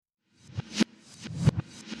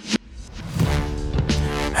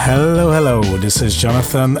Hello, this is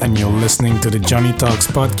Jonathan, and you're listening to the Johnny Talks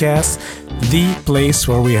podcast, the place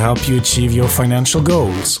where we help you achieve your financial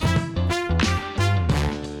goals.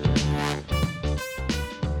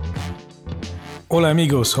 Hola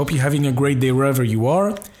amigos, hope you're having a great day wherever you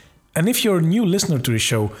are. And if you're a new listener to the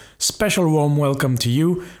show, special warm welcome to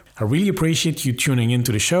you. I really appreciate you tuning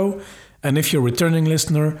into the show. And if you're a returning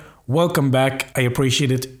listener, welcome back. I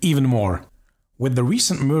appreciate it even more. With the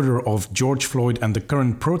recent murder of George Floyd and the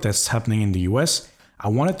current protests happening in the US, I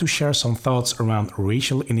wanted to share some thoughts around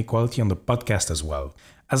racial inequality on the podcast as well.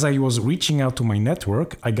 As I was reaching out to my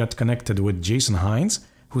network, I got connected with Jason Hines,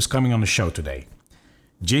 who's coming on the show today.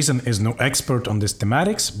 Jason is no expert on these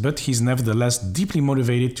thematics, but he's nevertheless deeply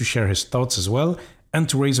motivated to share his thoughts as well and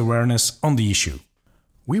to raise awareness on the issue.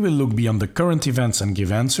 We will look beyond the current events and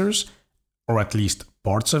give answers, or at least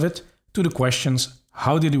parts of it, to the questions: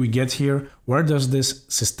 how did we get here? Where does this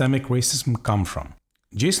systemic racism come from?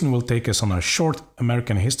 Jason will take us on a short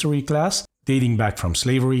American history class dating back from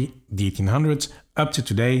slavery, the 1800s, up to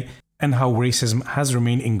today, and how racism has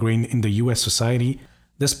remained ingrained in the US society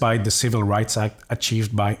despite the Civil Rights Act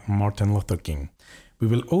achieved by Martin Luther King. We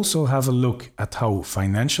will also have a look at how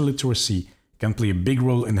financial literacy can play a big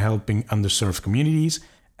role in helping underserved communities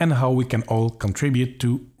and how we can all contribute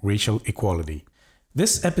to racial equality.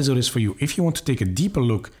 This episode is for you if you want to take a deeper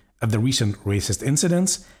look at the recent racist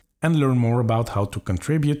incidents and learn more about how to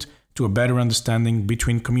contribute to a better understanding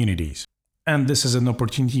between communities. And this is an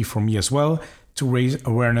opportunity for me as well to raise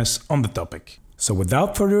awareness on the topic. So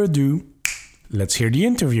without further ado, let's hear the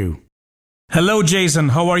interview. Hello, Jason.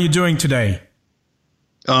 How are you doing today?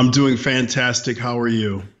 I'm doing fantastic. How are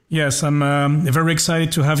you? Yes, I'm very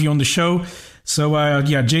excited to have you on the show. So,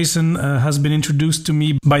 Jason has been introduced to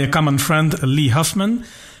me by a common friend, Lee Huffman,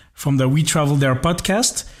 from the We Travel There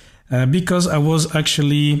podcast, because I was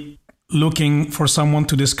actually looking for someone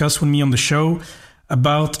to discuss with me on the show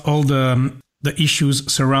about all the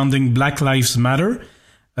issues surrounding Black Lives Matter.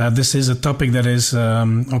 This is a topic that is,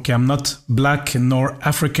 I'm not black nor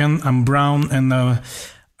African, I'm brown, and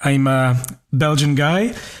I'm a Belgian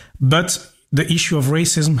guy, but the issue of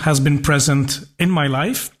racism has been present in my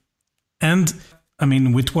life. And I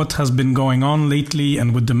mean, with what has been going on lately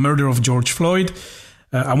and with the murder of George Floyd,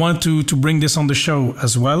 I wanted to bring this on the show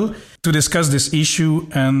as well to discuss this issue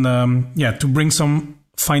and to bring some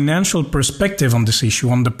financial perspective on this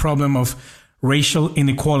issue, on the problem of racial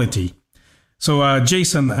inequality. So,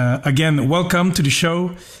 Jason, again, welcome to the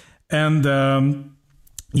show. And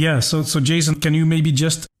so Jason, can you maybe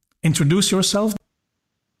just introduce yourself?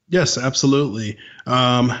 Yes, absolutely.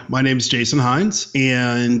 My name is Jason Hines,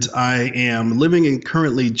 and I am living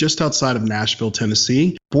currently just outside of Nashville,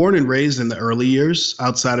 Tennessee. Born and raised in the early years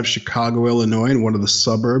outside of Chicago, Illinois, in one of the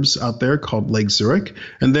suburbs out there called Lake Zurich,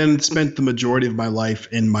 and then spent the majority of my life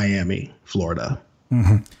in Miami, Florida.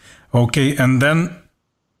 Mm-hmm. Okay, and then,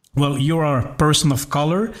 well, you are a person of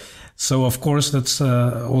color, so of course that's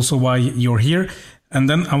also why you're here. And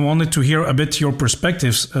then I wanted to hear a bit your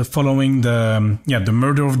perspectives following the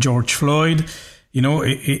murder of George Floyd. You know,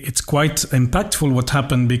 it's quite impactful what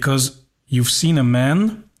happened because you've seen a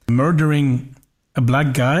man murdering a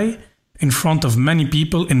black guy in front of many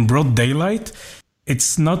people in broad daylight.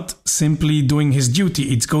 It's not simply doing his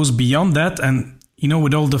duty. It goes beyond that. And, you know,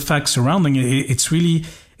 with all the facts surrounding it,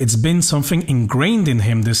 it's been something ingrained in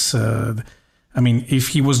him, this if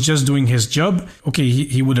he was just doing his job, okay,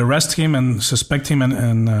 he would arrest him and suspect him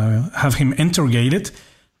and have him interrogated.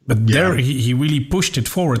 But there he really pushed it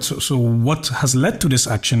forward. So what has led to this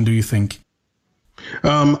action, do you think?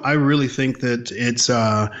 I really think that it's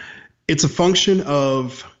a function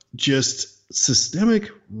of just systemic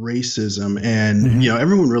racism. And,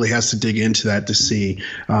 everyone really has to dig into that to see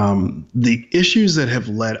the issues that have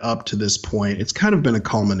led up to this point. It's kind of been a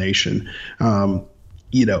culmination.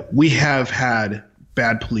 We have had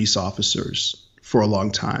bad police officers for a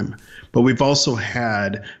long time, but we've also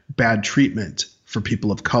had bad treatment for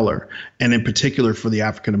people of color, and in particular for the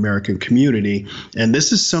African American community. And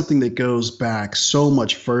this is something that goes back so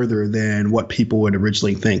much further than what people would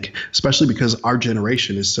originally think, especially because our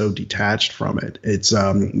generation is so detached from it. It's,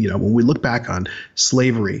 when we look back on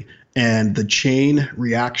slavery and the chain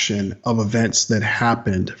reaction of events that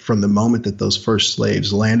happened from the moment that those first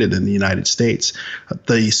slaves landed in the United States,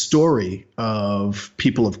 the story of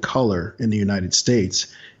people of color in the United States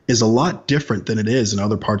is a lot different than it is in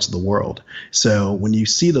other parts of the world. So when you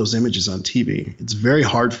see those images on TV, it's very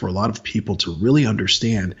hard for a lot of people to really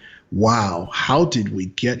understand wow, how did we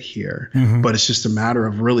get here? Mm-hmm. But it's just a matter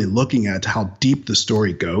of really looking at how deep the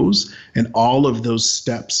story goes and all of those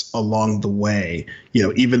steps along the way,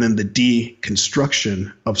 even in the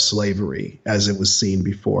deconstruction of slavery as it was seen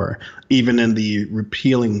before, even in the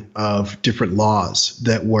repealing of different laws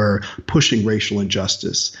that were pushing racial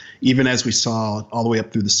injustice, even as we saw all the way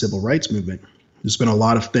up through the civil rights movement. There's been a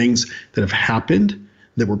lot of things that have happened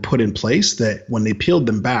that were put in place that when they peeled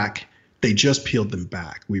them back, they just peeled them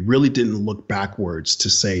back. We really didn't look backwards to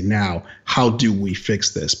say, now, how do we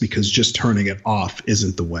fix this? Because just turning it off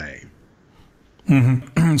isn't the way.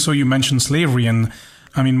 Mm-hmm. So you mentioned slavery, and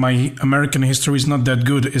I mean, my American history is not that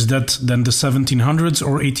good. Is that then the 1700s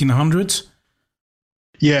or 1800s?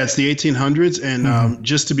 Yeah, it's the 1800s. And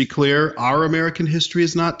just to be clear, our American history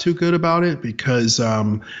is not too good about it because,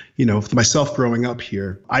 myself growing up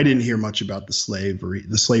here, I didn't hear much about the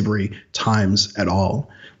slavery times at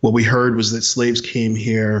all. What we heard was that slaves came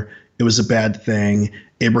here. It was a bad thing.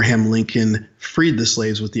 Abraham Lincoln freed the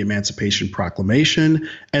slaves with the Emancipation Proclamation.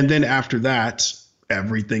 And then after that,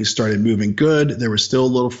 everything started moving good. There was still a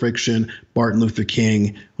little friction. Martin Luther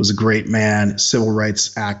King was a great man. Civil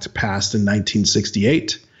Rights Act passed in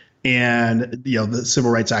 1968. And, the Civil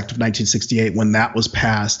Rights Act of 1968, when that was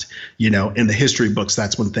passed, in the history books,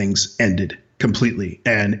 that's when things ended completely.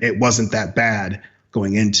 And it wasn't that bad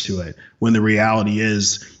going into it, when the reality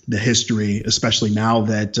is the history, especially now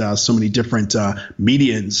that so many different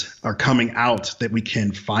medians are coming out that we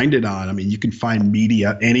can find it on. I mean, you can find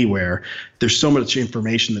media anywhere. There's so much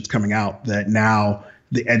information that's coming out that now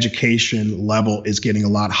the education level is getting a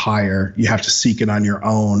lot higher. You have to seek it on your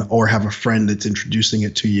own or have a friend that's introducing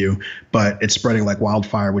it to you, but it's spreading like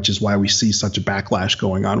wildfire, which is why we see such a backlash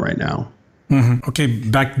going on right now. Mm-hmm. Okay,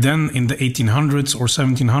 back then in the 1800s or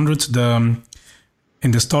 1700s, in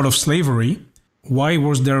the start of slavery, why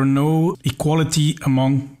was there no equality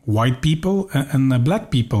among white people and black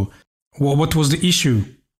people? Well, what was the issue?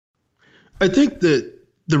 I think that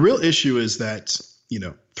the real issue is that,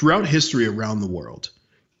 throughout history around the world,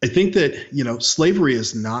 I think that, slavery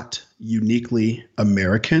is not uniquely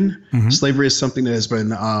American. Mm-hmm. Slavery is something that has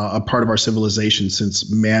been a part of our civilization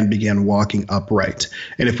since man began walking upright.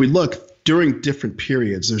 And if we look during different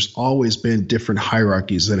periods, there's always been different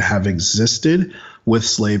hierarchies that have existed with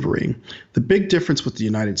slavery. The big difference with the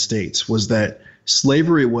United States was that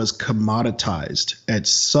slavery was commoditized at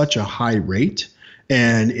such a high rate,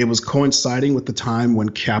 and it was coinciding with the time when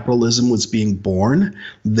capitalism was being born,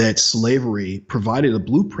 that slavery provided a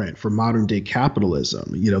blueprint for modern day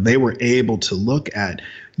capitalism. They were able to look at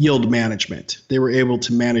yield management. They were able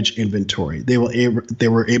to manage inventory. They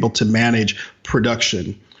were able to manage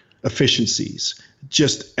production efficiencies,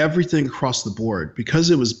 just everything across the board,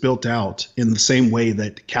 because it was built out in the same way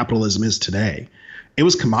that capitalism is today. It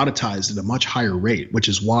was commoditized at a much higher rate, which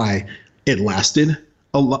is why it lasted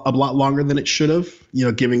a lot longer than it should have,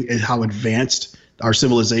 given how advanced our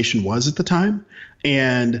civilization was at the time.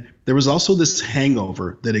 And there was also this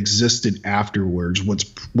hangover that existed afterwards,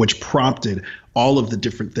 which prompted all of the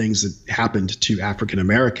different things that happened to African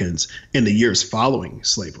Americans in the years following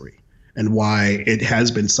slavery, and why it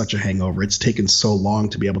has been such a hangover. It's taken so long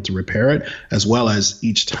to be able to repair it, as well as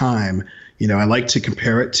each time, I like to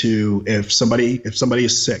compare it to if somebody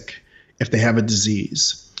is sick, if they have a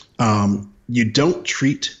disease, you don't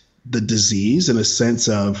treat the disease in a sense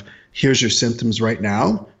of, here's your symptoms right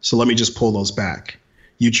now, so let me just pull those back.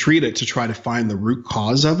 You treat it to try to find the root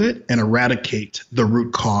cause of it and eradicate the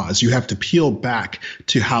root cause. You have to peel back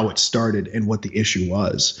to how it started and what the issue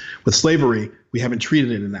was. With slavery, we haven't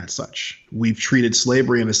treated it in that such. We've treated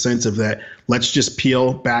slavery in a sense of that, let's just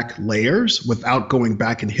peel back layers without going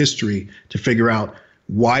back in history to figure out,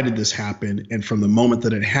 why did this happen? And from the moment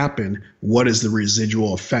that it happened, what is the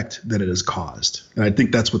residual effect that it has caused? And I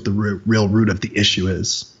think that's what the real root of the issue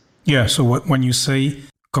is. Yeah, so when you say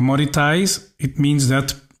commoditize, it means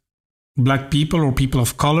that black people or people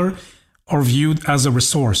of color are viewed as a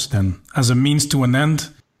resource then, as a means to an end?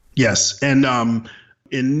 Yes, and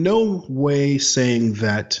in no way saying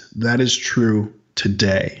that is true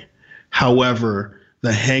today. However,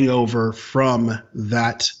 the hangover from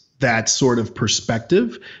that sort of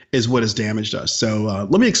perspective is what has damaged us. So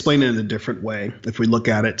let me explain it in a different way. If we look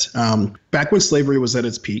at it, back when slavery was at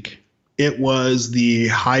its peak, it was the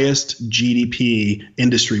highest GDP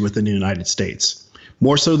industry within the United States,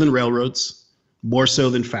 more so than railroads, more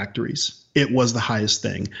so than factories. It was the highest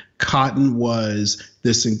thing. Cotton was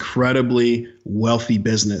this incredibly wealthy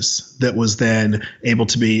business that was then able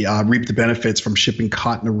to reap the benefits from shipping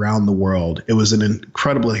cotton around the world. It was an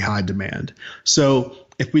incredibly high demand. So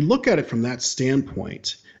if we look at it from that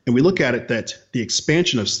standpoint, and we look at it that the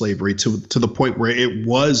expansion of slavery to the point where it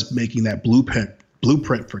was making that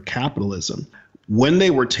blueprint for capitalism, when they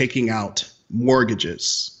were taking out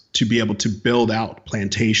mortgages to be able to build out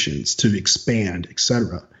plantations, to expand,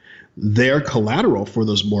 etc., their collateral for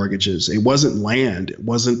those mortgages, it wasn't land, it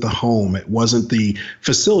wasn't the home, it wasn't the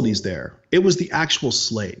facilities there. It was the actual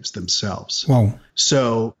slaves themselves. Wow.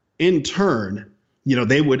 So in turn,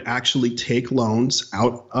 they would actually take loans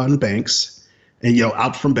out on banks and,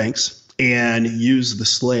 out from banks and use the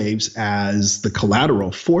slaves as the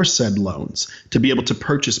collateral for said loans to be able to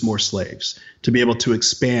purchase more slaves, to be able to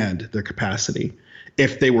expand their capacity.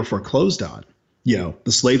 If they were foreclosed on,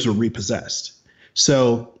 the slaves were repossessed.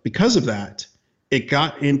 So because of that, it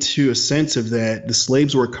got into a sense of that the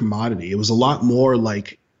slaves were a commodity. It was a lot more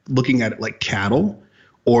like looking at it like cattle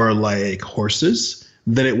or like horses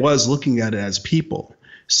than it was looking at it as people.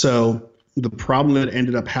 So the problem that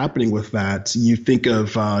ended up happening with that, you think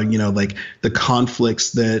of, like the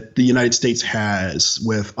conflicts that the United States has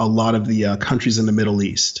with a lot of the countries in the Middle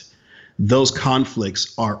East. Those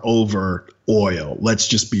conflicts are over oil. Let's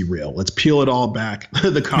just be real. Let's peel it all back.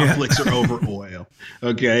 The conflicts are over oil.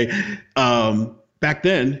 Okay. Back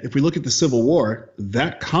then, if we look at the Civil War,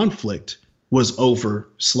 that conflict was over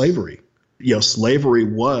slavery. Slavery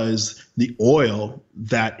was the oil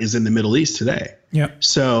that is in the Middle East today. Yeah.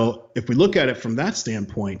 So if we look at it from that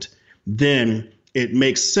standpoint, then it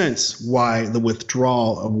makes sense why the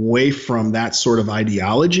withdrawal away from that sort of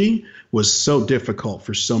ideology was so difficult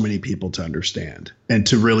for so many people to understand and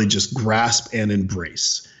to really just grasp and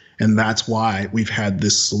embrace. And that's why we've had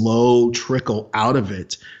this slow trickle out of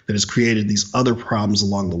it that has created these other problems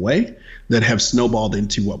along the way that have snowballed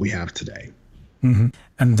into what we have today. Mm-hmm.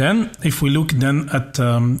 And then if we look then at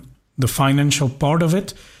the financial part of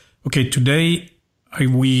it, okay, today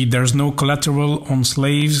there's no collateral on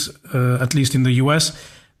slaves, at least in the US.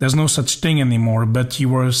 There's no such thing anymore. But you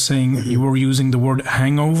were saying, you were using the word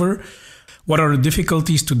hangover. What are the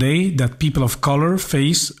difficulties today that people of color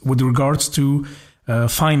face with regards to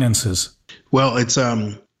finances? Well, it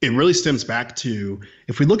really stems back to,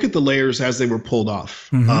 if we look at the layers as they were pulled off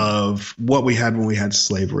of what we had when we had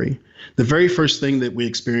slavery, the very first thing that we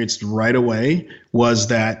experienced right away was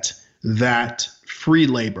that free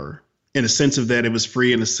labor, in a sense of that it was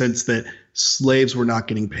free in a sense that slaves were not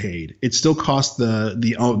getting paid. It still cost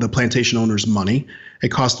the plantation owners money. It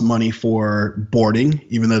cost money for boarding,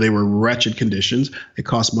 even though they were wretched conditions. It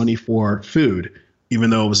cost money for food, even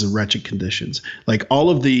though it was in wretched conditions. Like all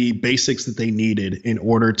of the basics that they needed in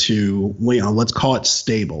order to, let's call it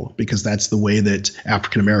stable, because that's the way that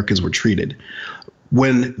African Americans were treated.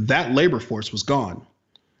 When that labor force was gone,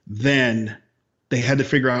 then they had to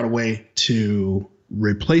figure out a way to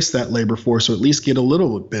replace that labor force, or at least get a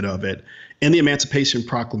little bit of it. In the Emancipation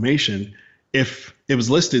Proclamation, if it was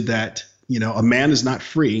listed that, a man is not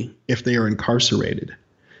free if they are incarcerated.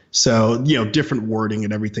 So, different wording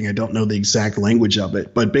and everything. I don't know the exact language of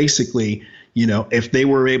it, but basically, if they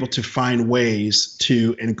were able to find ways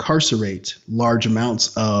to incarcerate large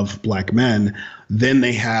amounts of black men, then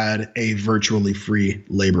they had a virtually free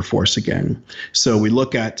labor force again. So we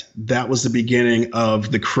look at, that was the beginning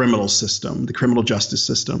of the criminal system, the criminal justice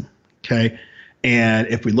system. Okay. And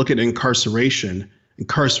if we look at incarceration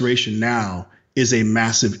now is a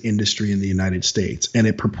massive industry in the United States, and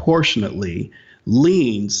it proportionately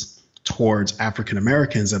leans towards African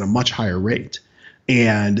Americans at a much higher rate.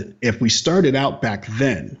 And if we started out back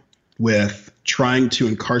then with trying to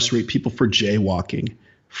incarcerate people for jaywalking,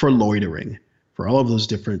 for loitering, for all of those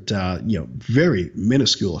different, very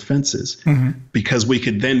minuscule offenses, because we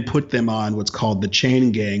could then put them on what's called the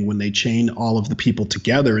chain gang, when they chain all of the people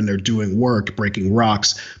together and they're doing work, breaking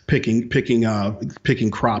rocks, picking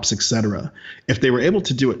crops, etc. If they were able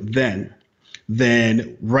to do it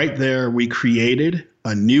then right there we created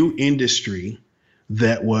a new industry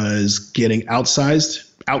that was getting outsized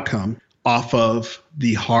outcome off of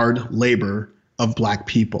the hard labor of black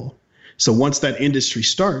people. So once that industry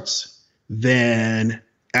starts, then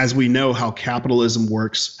as we know how capitalism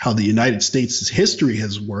works, how the United States' history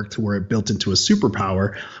has worked to where it built into a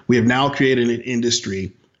superpower, we have now created an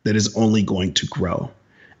industry that is only going to grow.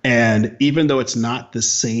 And even though it's not the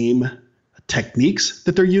same techniques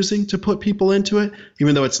that they're using to put people into it,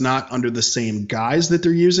 even though it's not under the same guise that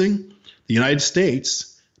they're using, the United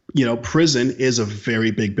States, prison is a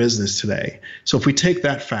very big business today. So if we take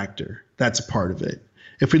that factor, that's a part of it.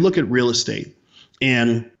 If we look at real estate,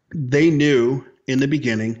 and they knew in the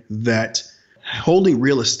beginning that holding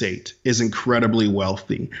real estate is incredibly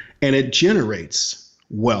wealthy, and it generates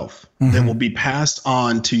wealth that will be passed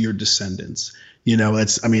on to your descendants.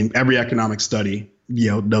 Every economic study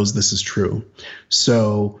knows this is true.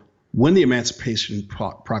 So when the Emancipation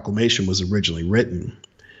Proclamation was originally written,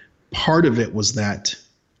 part of it was that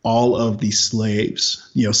all of the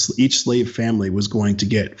slaves, each slave family was going to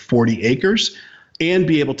get 40 acres and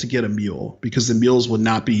be able to get a mule, because the mules would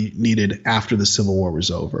not be needed after the Civil War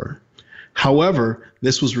was over. However,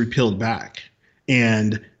 this was repealed back,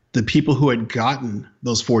 and the people who had gotten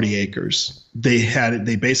those 40 acres,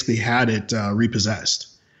 they basically had it repossessed.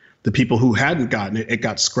 The people who hadn't gotten it, it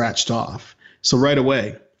got scratched off. So right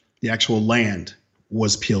away, the actual land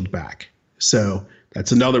was peeled back. So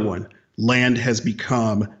that's another one. Land has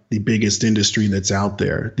become the biggest industry that's out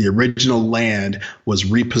there. The original land was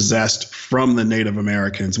repossessed from the Native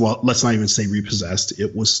Americans. Well, let's not even say repossessed.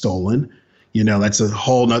 It was stolen. That's a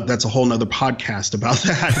whole nother podcast about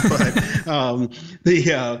that. But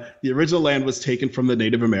the original land was taken from the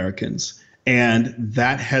Native Americans, and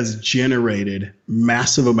that has generated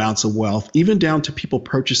massive amounts of wealth, even down to people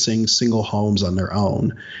purchasing single homes on their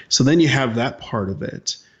own. So then you have that part of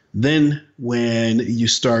it. Then when you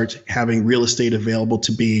start having real estate available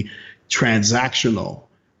to be transactional,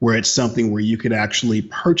 where it's something where you could actually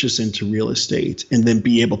purchase into real estate and then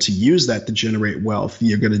be able to use that to generate wealth.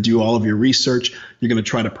 You're going to do all of your research. You're going to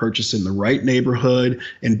try to purchase in the right neighborhood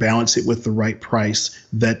and balance it with the right price,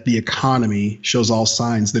 that the economy shows all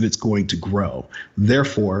signs that it's going to grow.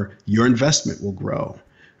 Therefore, your investment will grow.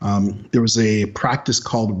 There was a practice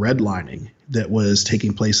called redlining that was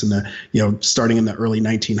taking place in the, starting in the early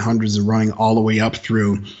 1900s and running all the way up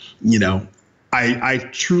through, I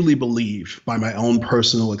truly believe by my own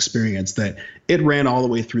personal experience that it ran all the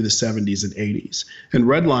way through the 70s and 80s. And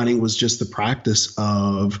redlining was just the practice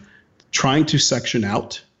of trying to section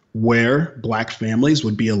out where Black families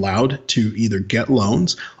would be allowed to either get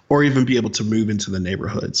loans or even be able to move into the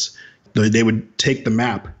neighborhoods. They would take the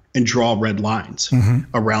map and draw red lines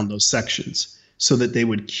around those sections so that they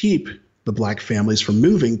would keep the Black families from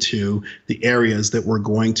moving to the areas that were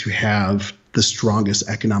going to have the strongest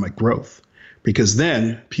economic growth. Because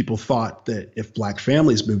then people thought that if Black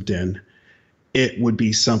families moved in, it would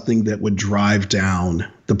be something that would drive down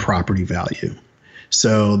the property value.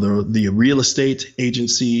 So the real estate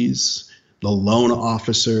agencies, the loan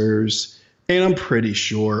officers, and I'm pretty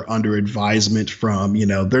sure under advisement from,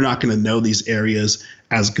 they're not going to know these areas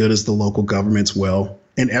as good as the local governments will.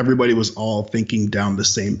 And everybody was all thinking down the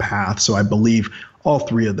same path. So I believe all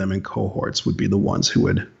three of them in cohorts would be the ones who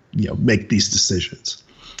would, make these decisions.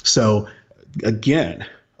 So again,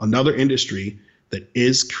 another industry that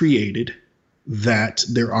is created, that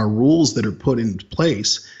there are rules that are put in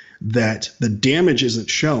place, that the damage isn't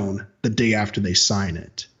shown the day after they sign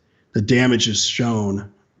it. The damage is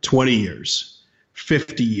shown 20 years,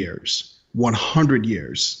 50 years, 100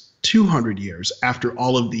 years, 200 years after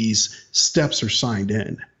all of these steps are signed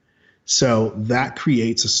in. So that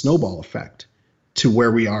creates a snowball effect to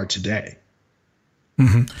where we are today.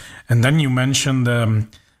 Mm-hmm. And then you mentioned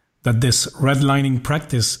that this redlining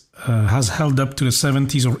practice has held up to the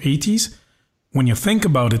 70s or 80s. When you think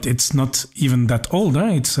about it, it's not even that old.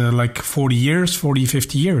 It's like 40 years, 40,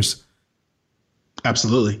 50 years.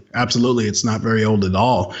 Absolutely. Absolutely. It's not very old at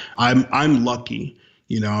all. I'm lucky.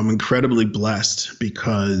 I'm incredibly blessed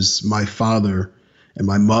because my father and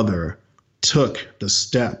my mother took the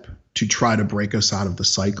step to try to break us out of the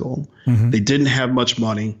cycle. Mm-hmm. They didn't have much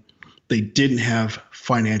money. They didn't have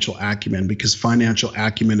financial acumen, because financial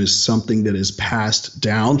acumen is something that is passed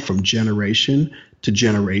down from generation to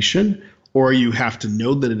generation, or you have to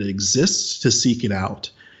know that it exists to seek it out.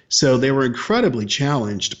 So they were incredibly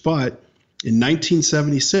challenged. But in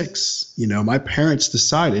 1976, my parents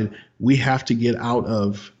decided we have to get out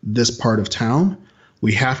of this part of town.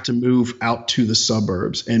 We have to move out to the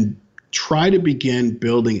suburbs and try to begin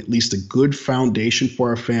building at least a good foundation for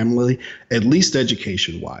our family, at least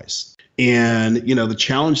education-wise. And, the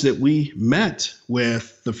challenge that we met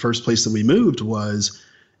with the first place that we moved was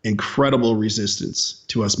incredible resistance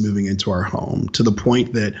to us moving into our home, to the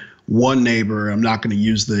point that one neighbor, I'm not going to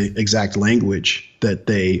use the exact language that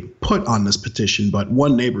they put on this petition, but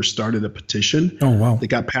one neighbor started a petition that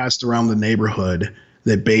got passed around the neighborhood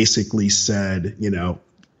that basically said,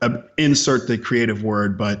 insert the creative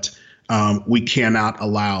word, but we cannot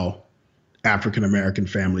allow African-American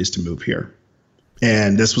families to move here.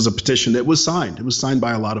 And this was a petition that was signed. It was signed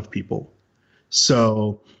by a lot of people.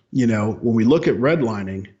 So, when we look at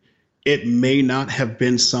redlining, it may not have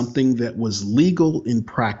been something that was legal in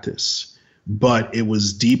practice, but it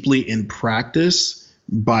was deeply in practice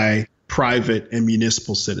by private and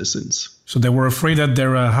municipal citizens. So they were afraid that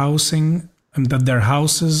their housing and that their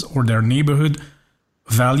houses or their neighborhood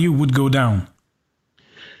value would go down.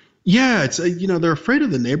 Yeah, it's they're afraid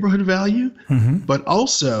of the neighborhood value, but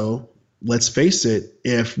also let's face it,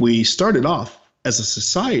 if we started off as a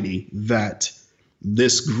society that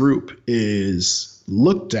this group is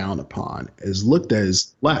looked down upon, is looked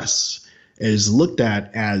as less, is looked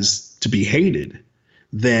at as to be hated,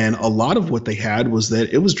 then a lot of what they had was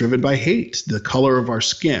that it was driven by hate, the color of our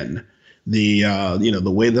skin, the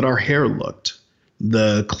way that our hair looked,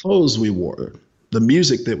 the clothes we wore, the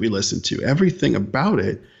music that we listened to, everything about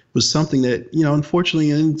it was something that,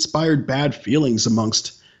 unfortunately inspired bad feelings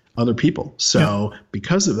amongst other people. So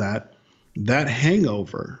because of that, that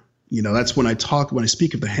hangover, that's when I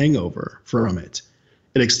speak of the hangover from it,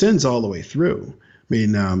 it extends all the way through. I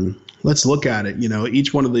mean, let's look at it.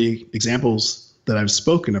 Each one of the examples that I've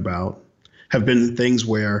spoken about have been things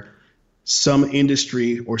where some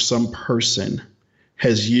industry or some person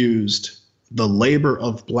has used the labor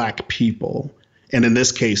of Black people. And in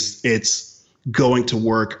this case, it's going to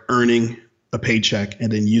work, earning a paycheck,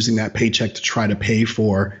 and then using that paycheck to try to pay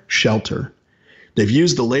for shelter. They've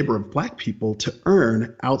used the labor of Black people to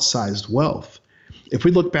earn outsized wealth. If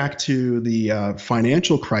we look back to the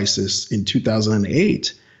financial crisis in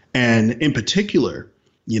 2008, and in particular,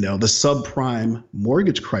 the subprime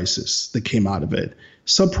mortgage crisis that came out of it,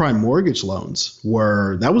 subprime mortgage loans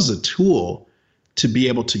that was a tool to be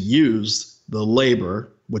able to use the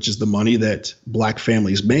labor, which is the money that Black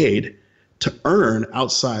families made, to earn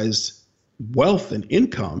outsized wealth and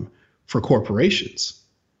income for corporations.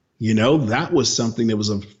 That was something that was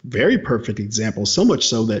a very perfect example, so much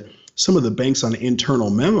so that some of the banks on internal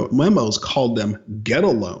memos called them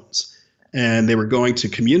ghetto loans. And they were going to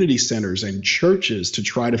community centers and churches to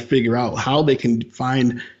try to figure out how they can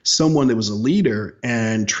find someone that was a leader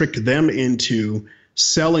and trick them into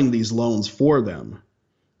selling these loans for them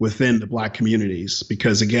within the Black communities.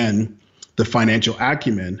 Because again, the financial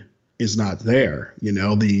acumen is not there.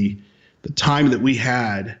 The time that we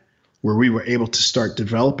had where we were able to start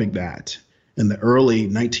developing that in the early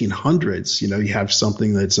 1900s, you have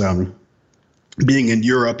something that's being in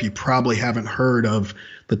Europe, you probably haven't heard of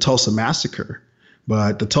the Tulsa Massacre,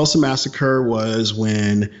 but the Tulsa Massacre was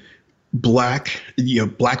when Black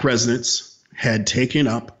residents had taken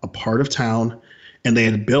up a part of town and they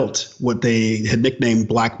had built what they had nicknamed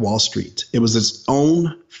Black Wall Street. It was its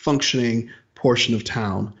own functioning portion of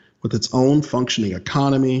town with its own functioning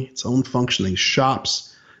economy, its own functioning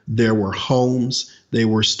shops. There were homes. They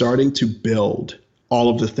were starting to build all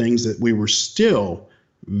of the things that we were still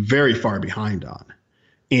very far behind on,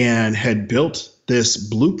 and had built this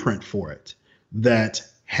blueprint for it that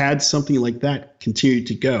had something like that continued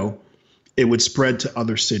to go, it would spread to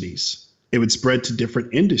other cities. It would spread to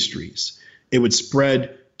different industries. It would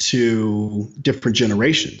spread to different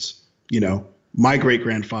generations. My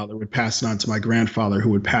great-grandfather would pass it on to my grandfather, who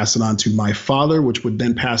would pass it on to my father, which would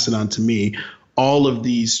then pass it on to me. All of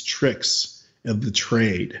these tricks of the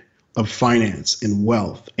trade, of finance and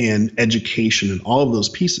wealth and education and all of those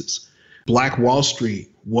pieces. Black Wall Street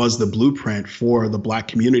was the blueprint for the Black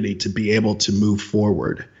community to be able to move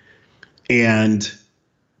forward. And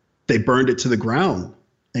they burned it to the ground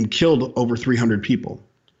and killed over 300 people.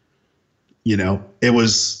 It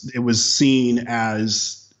was seen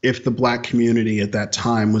as, if the Black community at that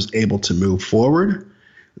time was able to move forward,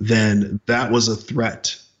 then that was a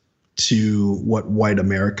threat to what white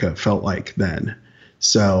America felt like then.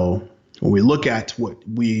 So when we look at what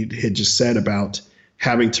we had just said about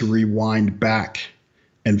having to rewind back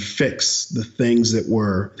and fix the things that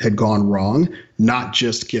had gone wrong, not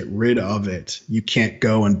just get rid of it. You can't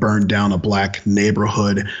go and burn down a Black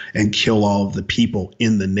neighborhood and kill all of the people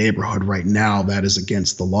in the neighborhood right now. That is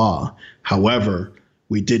against the law. However,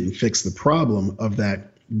 we didn't fix the problem of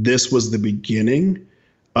that. This was the beginning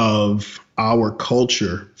of our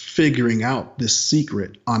culture figuring out this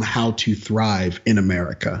secret on how to thrive in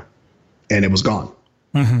America. And it was gone.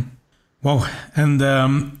 Mm-hmm. Wow. And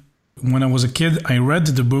when I was a kid, I read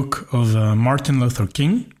the book of Martin Luther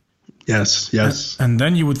King. Yes. And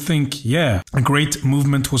then you would think, a great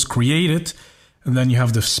movement was created. And then you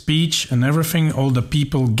have the speech and everything, all the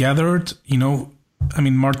people gathered,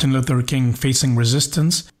 Martin Luther King facing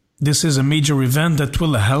resistance. This is a major event that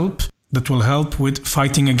will help with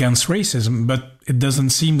fighting against racism. But it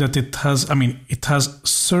doesn't seem that it has, it has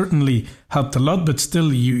certainly helped a lot, but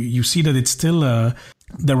still you see that it's still,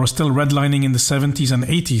 there was still redlining in the 70s and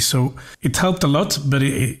 80s. So it helped a lot, but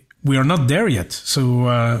we are not there yet.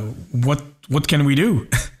 So what can we do?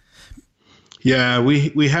 Yeah,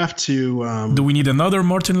 we have to. Do we need another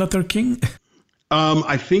Martin Luther King?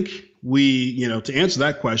 I think to answer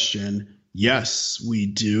that question, yes, we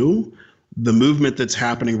do. The movement that's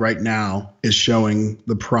happening right now is showing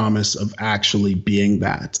the promise of actually being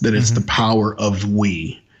that it's the power of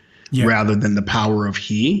we rather than the power of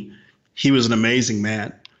he. He was an amazing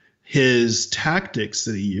man. His tactics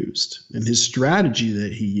that he used and his strategy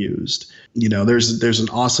that he used, there's an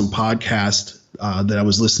awesome podcast that I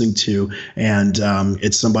was listening to, and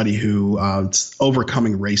it's somebody who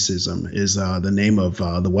Overcoming Racism is the name of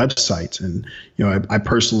the website. And, I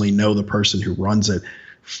personally know the person who runs it.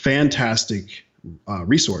 Fantastic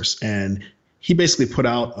resource. And he basically put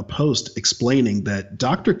out a post explaining that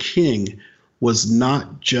Dr. King was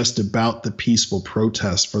not just about the peaceful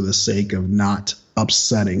protest for the sake of not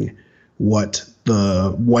upsetting what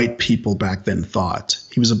the white people back then thought.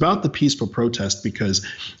 He was about the peaceful protest because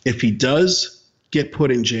if he does get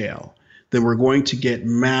put in jail, then we're going to get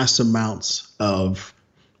mass amounts of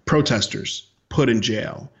protesters put in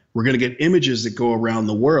jail. We're going to get images that go around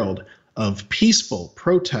the world of peaceful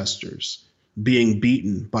protesters being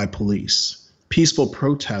beaten by police, peaceful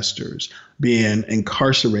protesters being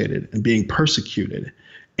incarcerated and being persecuted.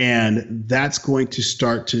 And that's going to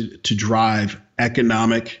start to drive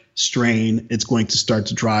economic strain. It's going to start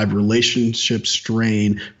to drive relationship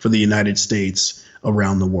strain for the United States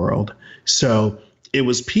around the world. So it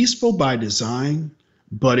was peaceful by design,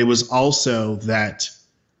 but it was also that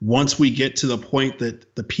once we get to the point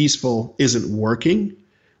that the peaceful isn't working,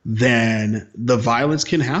 then the violence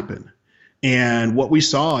can happen. And what we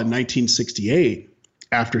saw in 1968,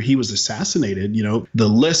 after he was assassinated, the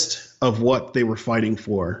list of what they were fighting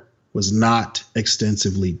for was not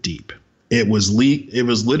extensively deep. It was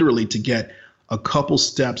literally to get a couple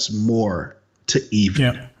steps more to even.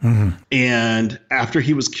 Yeah. Mm-hmm. And after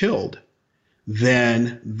he was killed,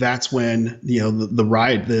 then that's when the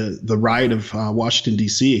riot of Washington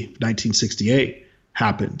D.C. 1968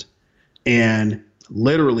 happened, and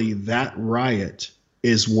literally that riot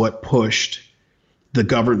is what pushed the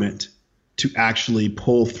government to actually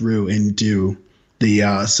pull through and do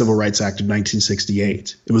the Civil Rights Act of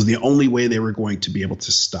 1968. It was the only way they were going to be able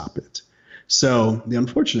to stop it. So the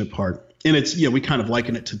unfortunate part, and it's, we kind of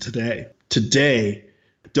liken it to today. Today,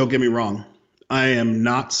 don't get me wrong, I am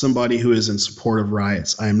not somebody who is in support of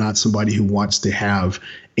riots. I am not somebody who wants to have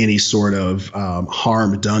any sort of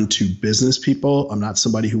harm done to business people. I'm not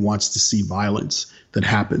somebody who wants to see violence that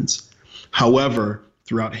happens. However,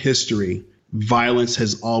 throughout history, violence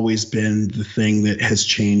has always been the thing that has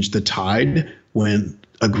changed the tide when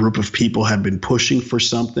a group of people have been pushing for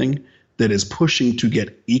something that is pushing to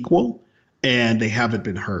get equal and they haven't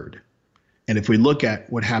been heard. And if we look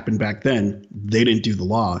at what happened back then, they didn't do the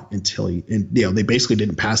law until they basically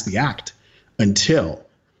didn't pass the act until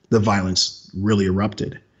the violence really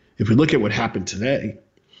erupted. If we look at what happened today,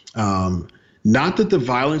 not that the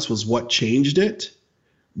violence was what changed it,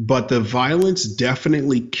 but the violence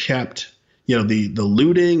definitely kept, the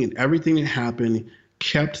looting and everything that happened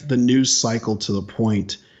kept the news cycle to the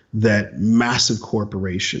point that massive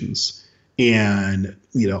corporations and,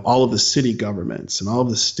 all of the city governments and all of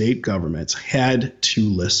the state governments had to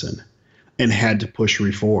listen and had to push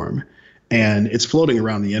reform. And it's floating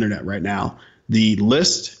around the internet right now. The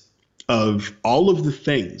list of all of the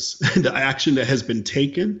things, the action that has been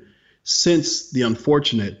taken since the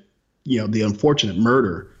unfortunate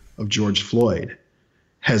murder of George Floyd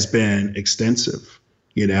has been extensive,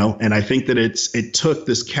 and I think that it took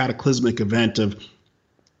this cataclysmic event of,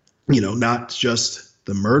 not just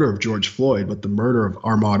the murder of George Floyd, but the murder of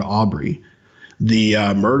Ahmaud Arbery, the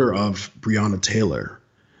murder of Breonna Taylor,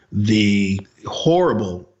 the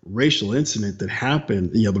horrible racial incident that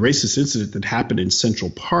happened, the racist incident that happened in Central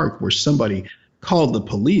Park, where somebody called the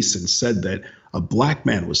police and said that a black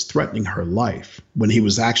man was threatening her life when he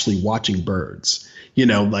was actually watching birds.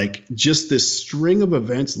 Just this string of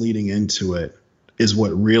events leading into it is what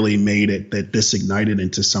really made it that this ignited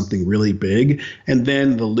into something really big. And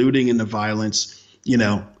then the looting and the violence,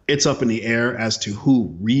 it's up in the air as to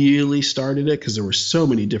who really started it, because there were so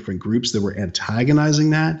many different groups that were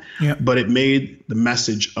antagonizing that. Yeah. But it made the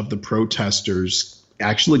message of the protesters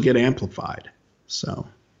actually get amplified. So.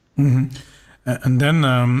 Mm-hmm. And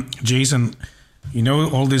then, Jason,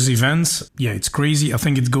 all these events, it's crazy. I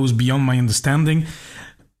think it goes beyond my understanding.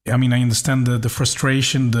 I mean, I understand the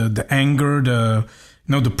frustration, the anger,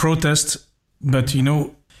 the protest, but,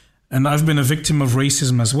 and I've been a victim of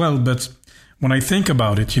racism as well. But when I think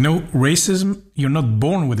about it, racism, you're not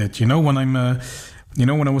born with it. When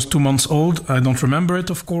when I was 2 months old, I don't remember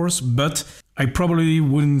it, of course, but I probably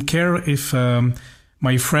wouldn't care if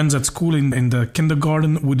my friends at school in the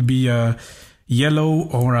kindergarten would be yellow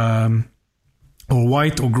or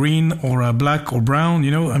white or green or black or brown.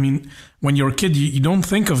 I mean, when you're a kid, you don't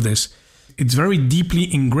think of this. it's very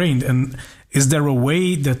deeply ingrained. And is there a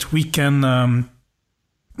way that we can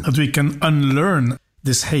unlearn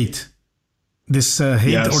this hate? This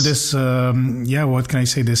hate, yes. Or this, what can I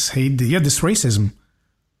say? This hate, this racism.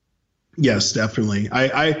 Yes, definitely.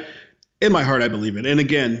 I in my heart, I believe it. And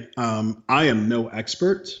again, I am no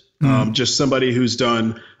expert, just somebody who's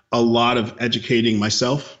done a lot of educating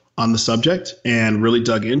myself on the subject and really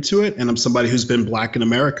dug into it. And I'm somebody who's been Black in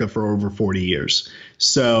America for over 40 years.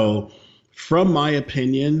 So from my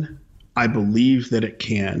opinion, I believe that it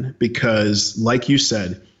can, because like you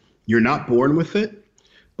said, you're not born with it.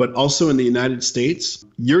 But also in the United States,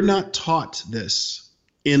 you're not taught this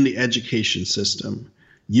in the education system.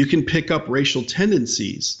 You can pick up racial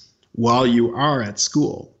tendencies while you are at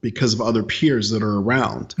school because of other peers that are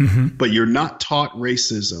around, but you're not taught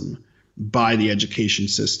racism by the education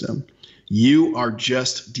system. You are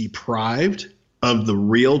just deprived of the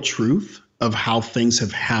real truth of how things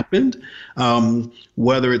have happened.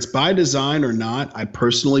 Whether it's by design or not, I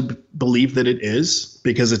personally believe that it is,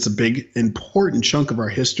 because it's a big, important chunk of our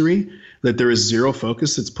history that there is zero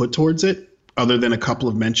focus that's put towards it, other than a couple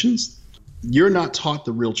of mentions. You're not taught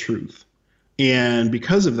the real truth. And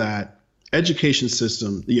because of that, education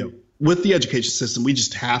system, with the education system, we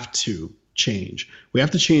just have to change. We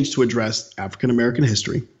have to change to address African-American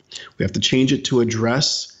history. We have to change it to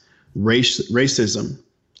address racism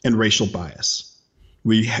and racial bias.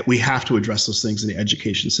 We have to address those things in the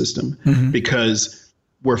education system, because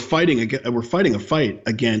we're fighting a fight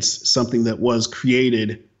against something that was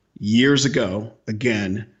created years ago,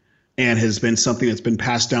 again, and has been something that's been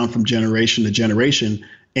passed down from generation to generation,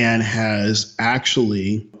 and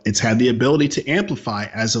it's had the ability to amplify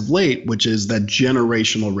as of late, which is that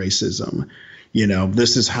generational racism.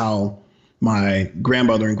 This is how my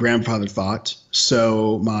grandmother and grandfather thought,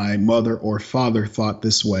 so my mother or father thought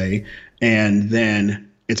this way, and then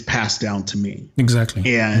it's passed down to me.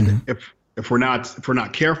 Exactly. And if we're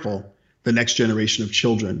not careful, the next generation of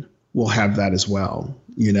children will have that as well.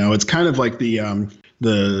 It's kind of like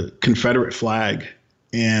the Confederate flag,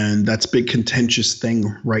 and that's a big contentious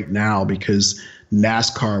thing right now, because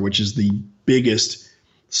NASCAR, which is the biggest,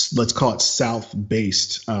 let's call it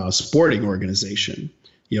South-based sporting organization.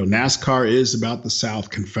 NASCAR is about the South,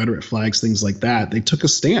 Confederate flags, things like that. They took a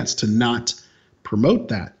stance to not promote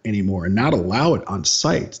that anymore and not allow it on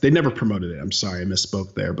site. They never promoted it. I'm sorry, I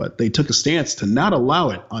misspoke there, but they took a stance to not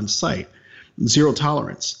allow it on site. Zero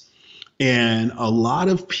tolerance. And a lot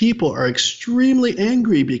of people are extremely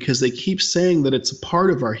angry because they keep saying that it's a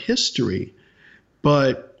part of our history,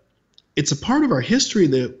 but it's a part of our history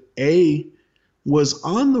that was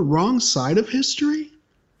on the wrong side of history.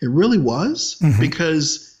 It really was,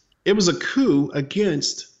 because it was a coup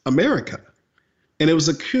against America, and it was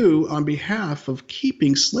a coup on behalf of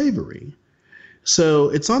keeping slavery. So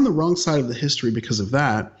it's on the wrong side of the history because of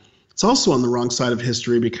that. It's also on the wrong side of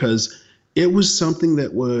history because it was something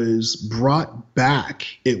that was brought back.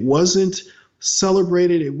 It wasn't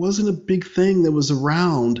celebrated. It wasn't a big thing that was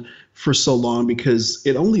around for so long, because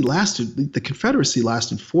it only lasted, the Confederacy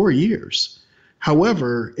lasted 4 years.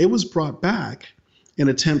 However, it was brought back in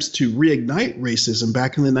attempts to reignite racism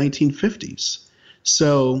back in the 1950s.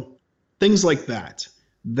 So things like that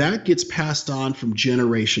gets passed on from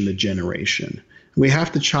generation to generation. We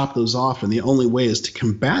have to chop those off, and the only way is to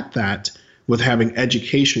combat that with having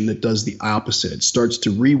education that does the opposite. It starts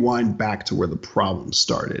to rewind back to where the problem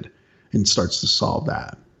started and starts to solve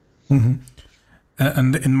that.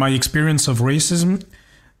 And in my experience of racism,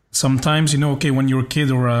 sometimes, when you're a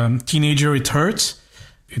kid or a teenager, it hurts.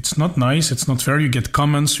 It's not nice. It's not fair. You get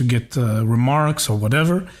comments, you get remarks or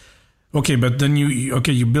whatever. Okay, but then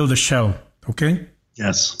you build a shell. Okay.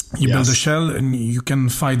 Yes. You build a shell and you can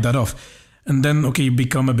fight that off. And then, you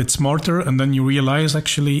become a bit smarter, and then you realize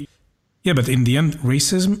actually, but in the end,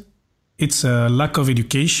 racism, it's a lack of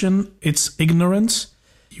education. It's ignorance.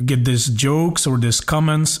 You get these jokes or these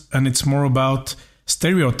comments, and it's more about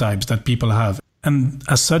stereotypes that people have. And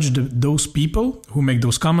as such, those people who make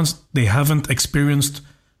those comments, they haven't experienced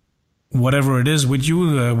whatever it is with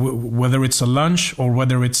you, whether it's a lunch or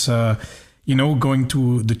whether it's, going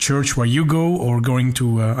to the church where you go, or going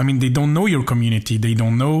to, they don't know your community. They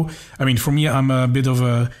don't know. For me, I'm a bit of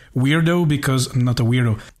a weirdo because I'm not a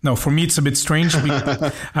weirdo. No, for me, it's a bit strange.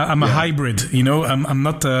 I'm a hybrid, I'm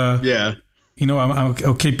not, I'm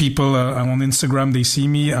okay. People on Instagram, they see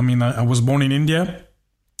me. I was born in India.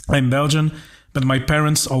 I'm Belgian, but my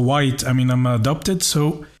parents are white. I'm adopted.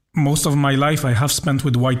 So most of my life I have spent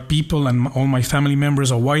with white people, and all my family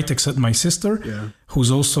members are white except my sister,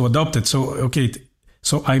 who's also adopted. So,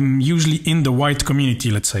 so I'm usually in the white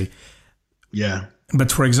community, let's say. Yeah.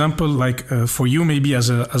 But for example, like for you, maybe as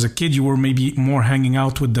a kid, you were maybe more hanging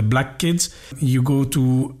out with the black kids. You go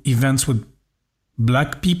to events with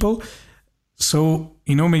black people. So,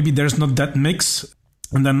 maybe there's not that mix.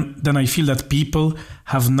 And then I feel that people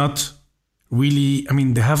have not really,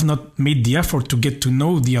 they have not made the effort to get to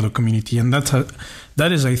know the other community. And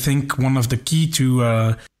that is, I think, one of the key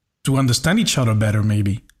to understand each other better,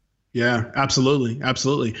 maybe. Yeah, absolutely.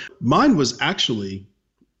 Absolutely. Mine was actually,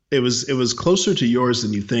 it was closer to yours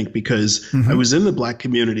than you think, because I was in the black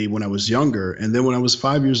community when I was younger. And then when I was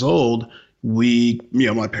 5 years old,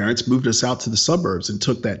 my parents moved us out to the suburbs and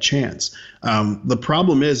took that chance. The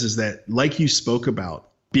problem is that, like you spoke about,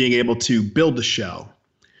 being able to build the shell,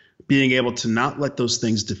 being able to not let those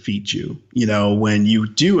things defeat you, when you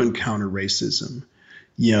do encounter racism,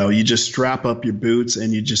 you just strap up your boots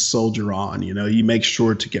and you just soldier on, you make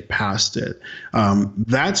sure to get past it.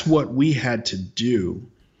 That's what we had to do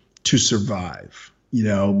to survive.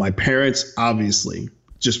 My parents, obviously,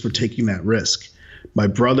 just for taking that risk. My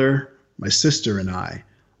brother, my sister, and I,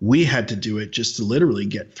 we had to do it just to literally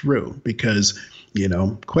get through, because,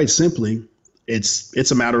 quite simply,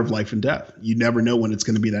 it's a matter of life and death. You never know when it's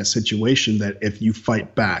going to be that situation that if you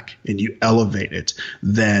fight back and you elevate it,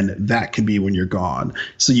 then that can be when you're gone.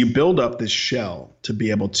 So you build up this shell to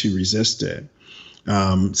be able to resist it.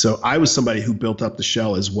 So I was somebody who built up the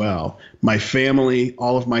shell as well. My family,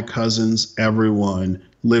 all of my cousins, everyone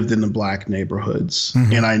lived in the black neighborhoods.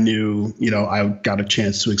 And I knew, I got a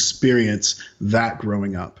chance to experience that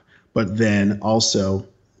growing up. But then also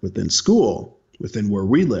within school, within where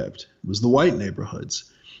we lived, was the white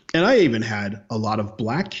neighborhoods. And I even had a lot of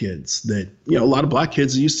black kids that, a lot of black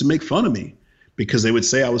kids used to make fun of me because they would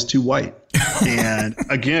say I was too white. And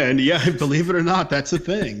again, yeah, believe it or not, that's a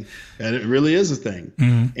thing. And it really is a thing.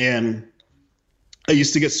 And I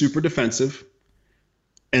used to get super defensive.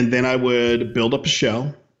 And then I would build up a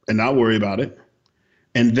shell and not worry about it.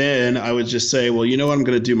 And then I would just say, well, I'm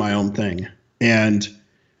going to do my own thing. And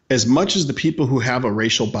as much as the people who have a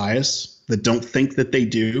racial bias that don't think that they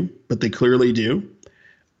do, but they clearly do,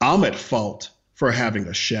 I'm at fault for having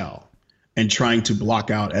a shell and trying to block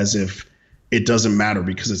out as if it doesn't matter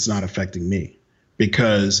because it's not affecting me.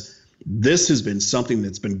 Because this has been something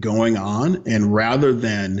that's been going on, and rather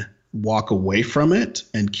than walk away from it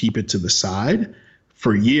and keep it to the side,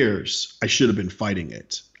 for years, I should have been fighting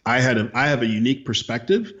it. I have a unique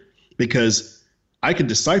perspective because I could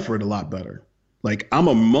decipher it a lot better. Like, I'm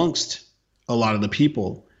amongst a lot of the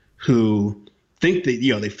people who think that,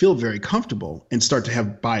 they feel very comfortable and start to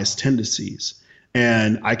have biased tendencies.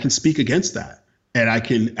 And I can speak against that, and I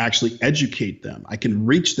can actually educate them. I can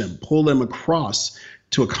reach them, pull them across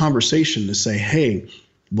to a conversation to say, hey,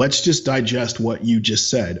 let's just digest what you just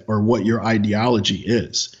said or what your ideology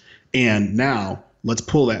is. And now let's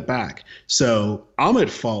pull that back. So I'm at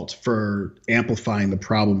fault for amplifying the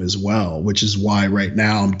problem as well, which is why right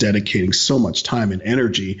now I'm dedicating so much time and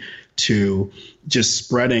energy to just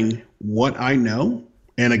spreading what I know.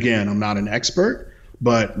 And again, I'm not an expert,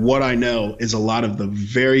 but what I know is a lot of the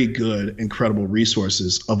very good, incredible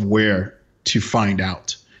resources of where to find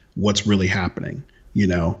out what's really happening.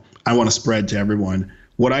 I want to spread to everyone.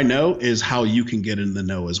 What I know is how you can get in the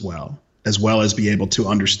know as well as be able to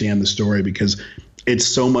understand the story, because it's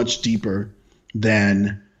so much deeper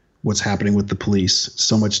than what's happening with the police,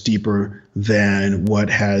 so much deeper than what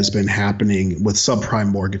has been happening with subprime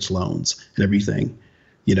mortgage loans and everything.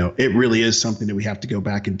 It really is something that we have to go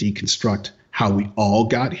back and deconstruct how we all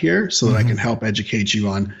got here, so that I can help educate you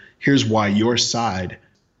on, here's why your side,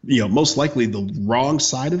 most likely the wrong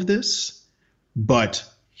side of this, but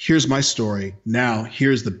here's my story. Now,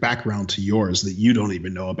 here's the background to yours that you don't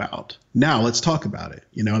even know about. Now let's talk about it.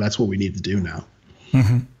 That's what we need to do now.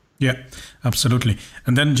 Yeah, absolutely.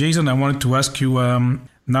 And then, Jason, I wanted to ask you,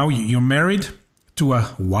 now you're married to a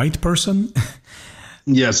white person.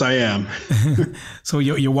 Yes, I am. So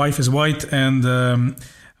your wife is white. And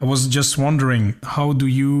I was just wondering, how do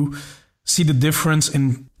you see the difference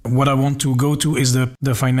in what I want to go to is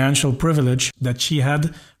the financial privilege that she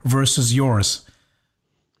had versus yours?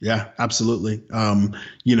 Yeah, absolutely.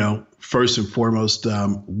 First and foremost,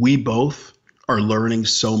 we both are learning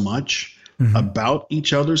so much about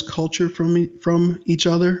each other's culture from each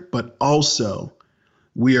other, but also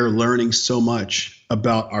we are learning so much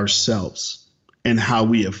about ourselves and how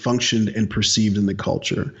we have functioned and perceived in the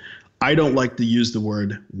culture. I don't like to use the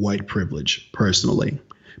word white privilege personally,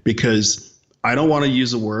 because I don't want to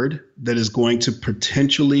use a word that is going to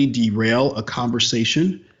potentially derail a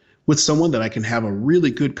conversation with someone that I can have a really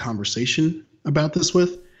good conversation about this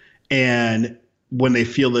with, and when they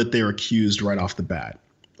feel that they're accused right off the bat.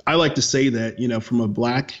 I like to say that, from a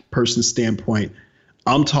black person's standpoint,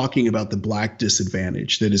 I'm talking about the Black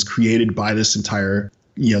disadvantage that is created by this entire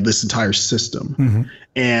system. Mm-hmm.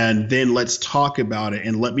 And then let's talk about it,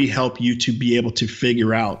 and let me help you to be able to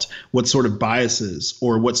figure out what sort of biases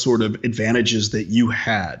or what sort of advantages that you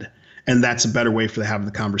had. And that's a better way for to have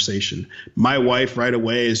the conversation. My wife right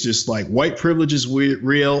away is just like, white privilege is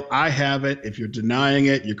real. I have it. If you're denying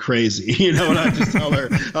it, you're crazy. You know, and I just tell her,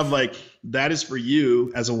 I'm like, that is for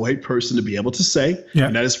you as a white person to be able to say. Yeah.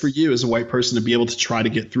 And that is for you as a white person to be able to try to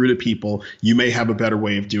get through to people. You may have a better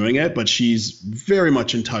way of doing it, but she's very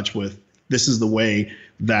much in touch with, this is the way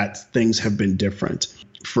that things have been different.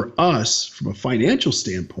 For us, from a financial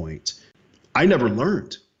standpoint, I never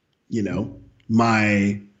learned. You know,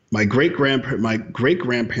 my great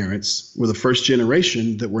grandparents were the first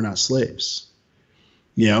generation that were not slaves.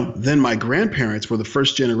 You know, then my grandparents were the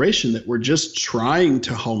first generation that were just trying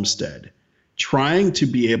to homestead, trying to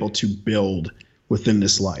be able to build within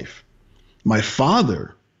this life. My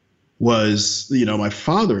father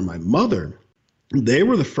and my mother, they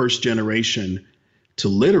were the first generation to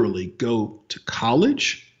literally go to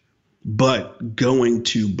college, but going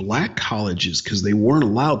to Black colleges because they weren't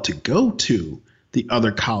allowed to go to the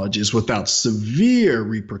other colleges without severe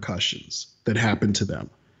repercussions that happened to them.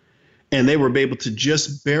 And they were able to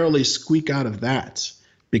just barely squeak out of that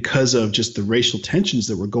because of just the racial tensions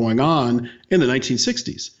that were going on in the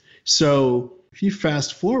 1960s. So if you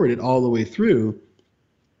fast forward it all the way through,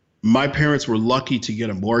 my parents were lucky to get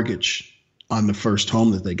a mortgage on the first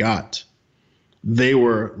home that they got. They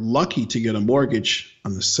were lucky to get a mortgage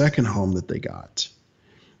on the second home that they got.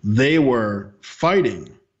 They were fighting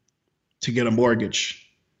to get a mortgage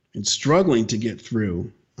and struggling to get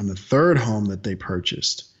through on the third home that they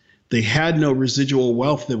purchased. They had no residual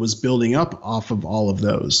wealth that was building up off of all of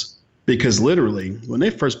those, because literally when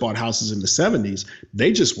they first bought houses in the 70s,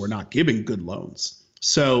 they just were not giving good loans.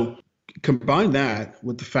 So combine that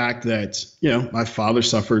with the fact that, you know, my father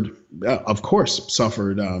suffered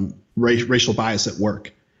racial bias at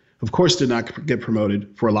work. Of course, did not get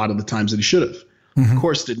promoted for a lot of the times that he should have. Mm-hmm. Of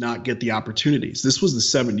course, did not get the opportunities. This was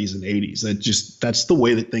the 70s and 80s. That's the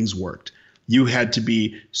way that things worked. You had to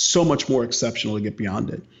be so much more exceptional to get beyond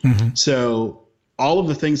it. Mm-hmm. So all of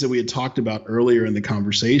the things that we had talked about earlier in the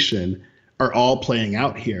conversation are all playing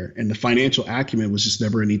out here. And the financial acumen was just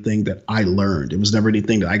never anything that I learned. It was never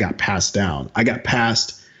anything that I got passed down. I got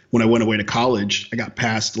passed when I went away to college. I got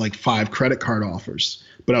passed like 5 credit card offers,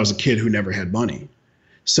 but I was a kid who never had money.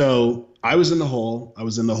 So I was in the hole. I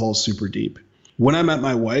was in the hole super deep. When I met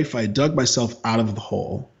my wife, I dug myself out of the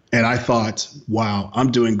hole, and I thought, wow,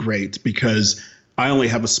 I'm doing great because I only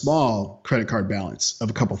have a small credit card balance of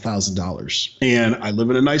a couple $1,000s, and I live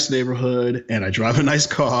in a nice neighborhood, and I drive a nice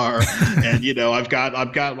car, and you know,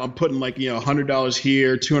 I'm putting like, you know, $100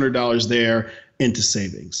 here, $200 there into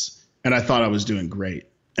savings, and I thought I was doing great.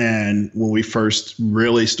 And when we first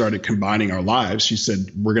really started combining our lives, she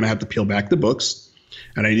said, we're going to have to peel back the books,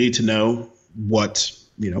 and I need to know what's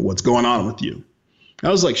going on with you. I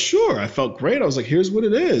was like, sure. I felt great. I was like, here's what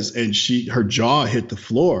it is. And her jaw hit the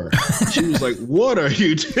floor. She was like, what are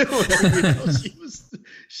you doing? You know,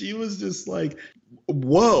 she was just like,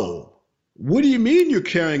 whoa, what do you mean you're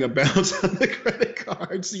carrying a balance on the credit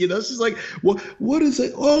cards? You know, she's like, what is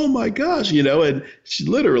it? Oh my gosh. You know, and she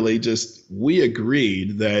literally we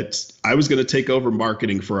agreed that I was going to take over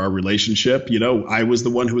marketing for our relationship. You know, I was the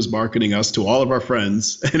one who was marketing us to all of our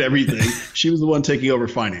friends and everything. She was the one taking over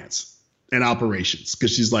finance and operations,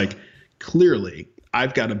 because she's like, clearly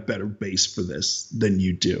I've got a better base for this than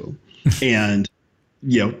you do. And,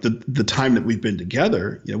 you know, the time that we've been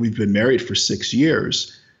together, you know, we've been married for 6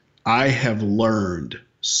 years. I have learned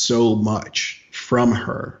so much from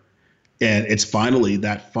her. And it's finally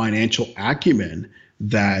that financial acumen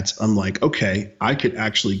that I'm like, okay, I could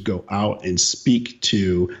actually go out and speak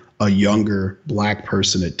to a younger Black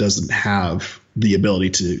person that doesn't have the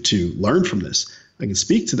ability to learn from this. I can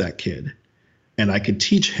speak to that kid, and I could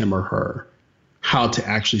teach him or her how to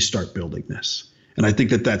actually start building this. And I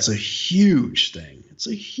think that that's a huge thing. It's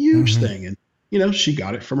a huge thing. And, you know, she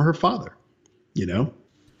got it from her father, you know?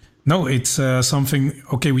 No, it's something,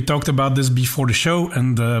 okay, we talked about this before the show,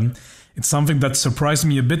 and it's something that surprised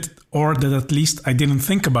me a bit, or that at least I didn't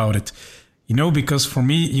think about it. You know, because for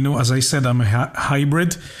me, you know, as I said, I'm a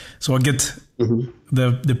hybrid. So I get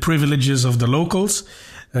the privileges of the locals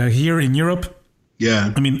here in Europe.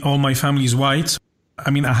 Yeah. I mean, all my family is white.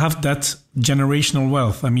 I mean, I have that generational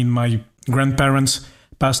wealth. I mean, my grandparents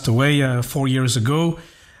passed away 4 years ago.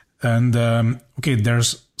 And, okay,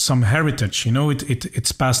 there's some heritage, you know,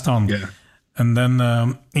 it's passed on. Yeah. And then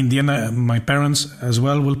in the end, my parents as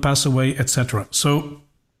well will pass away, etc. So,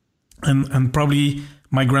 and probably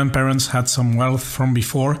my grandparents had some wealth from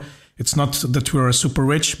before. It's not that we're super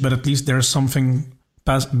rich, but at least there's something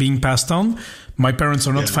being passed on. My parents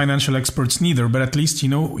are not financial experts neither, but at least,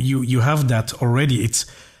 you have that already. It's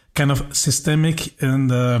kind of systemic in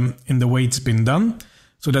the way it's been done.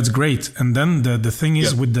 So that's great. And then the thing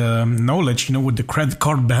is with the knowledge, with the credit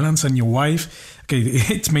card balance and your wife, okay,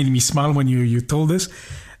 it made me smile when you told this.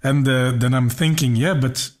 And then I'm thinking,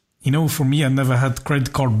 but, for me, I never had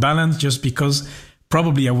credit card balance just because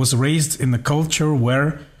probably I was raised in a culture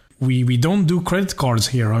where we don't do credit cards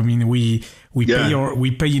here. I mean, we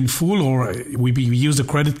pay in full, or we use a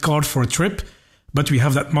credit card for a trip, but we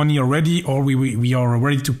have that money already, or we are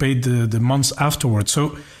ready to pay the months afterwards.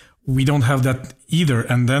 So we don't have that either.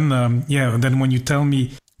 And then, then when you tell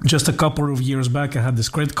me just a couple of years back, I had this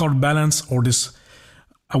credit card balance or this,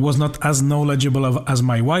 I was not as knowledgeable as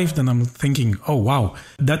my wife, then I'm thinking, oh, wow,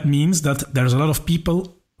 that means that there's a lot of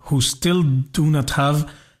people who still do not have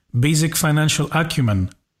basic financial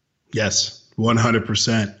acumen. Yes,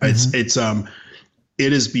 100%.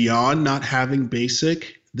 It is beyond not having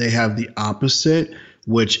basic. They have the opposite,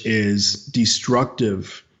 which is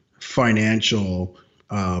destructive financial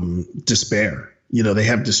despair. They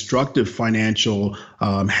have destructive financial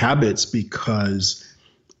habits because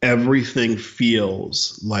everything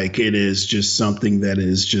feels like it is just something that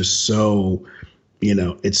is just so,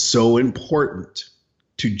 it's so important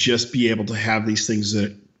to just be able to have these things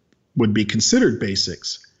that would be considered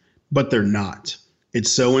basics, but they're not.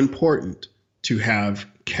 It's so important to have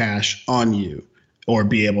cash on you or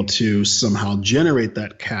be able to somehow generate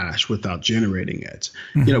that cash without generating it.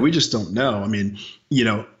 We just don't know. I mean,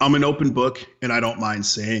 I'm an open book and I don't mind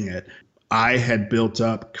saying it. I had built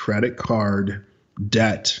up credit card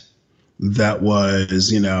debt that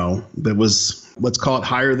was, let's call it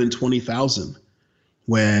higher than 20,000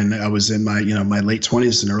 when I was in my, my late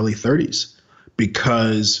 20s and early 30s,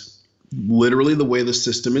 because literally the way the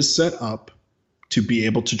system is set up to be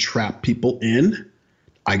able to trap people in,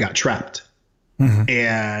 I got trapped.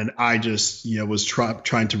 And I just, was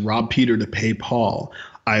trying to rob Peter to pay Paul.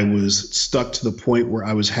 I was stuck to the point where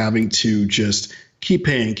I was having to just keep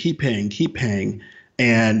paying.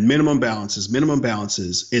 And minimum balances.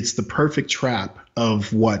 It's the perfect trap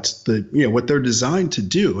of what they're designed to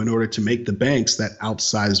do in order to make the banks that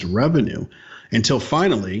outsized revenue, until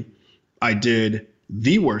finally I did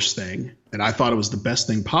the worst thing. And I thought it was the best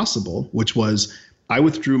thing possible, which was I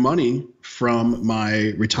withdrew money from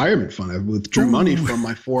my retirement fund. I withdrew money from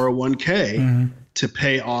my 401k to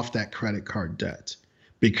pay off that credit card debt,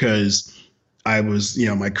 because I was,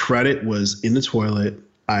 my credit was in the toilet.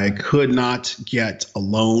 I could not get a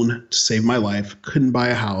loan to save my life, couldn't buy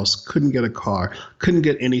a house, couldn't get a car, couldn't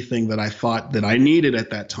get anything that I thought that I needed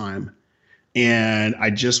at that time. And I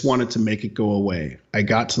just wanted to make it go away. I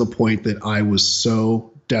got to the point that I was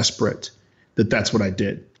so desperate that that's what I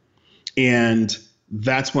did. And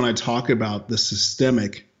that's when I talk about the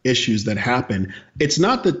systemic issues that happen. It's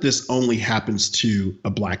not that this only happens to a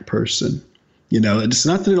Black person. It's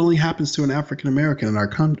not that it only happens to an African American in our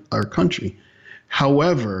country.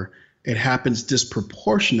 However, it happens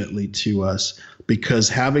disproportionately to us because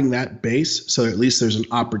having that base, so at least there's an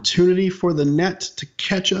opportunity for the net to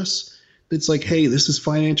catch us. It's like, hey, this is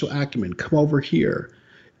financial acumen. Come over here.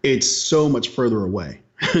 It's so much further away.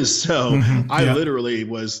 So I literally I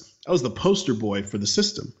was the poster boy for the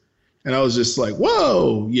system. And I was just like,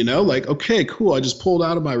 whoa, okay, cool. I just pulled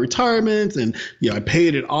out of my retirement and, I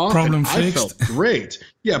paid it off. Problem fixed. I felt great.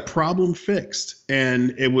 Yeah, problem fixed.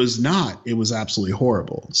 And it was absolutely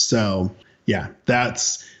horrible. So yeah,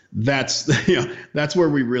 that's where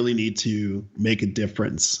we really need to make a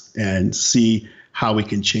difference and see how we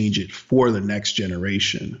can change it for the next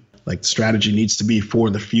generation. Like, the strategy needs to be for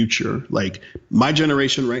the future. Like, my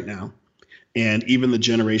generation right now, and even the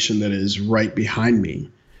generation that is right behind me,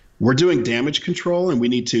 we're doing damage control, and we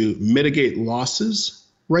need to mitigate losses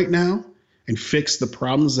right now and fix the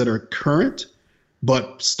problems that are current,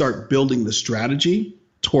 but start building the strategy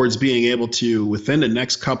towards being able to, within the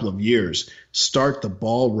next couple of years, start the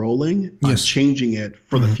ball rolling on changing it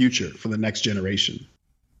for the future, for the next generation.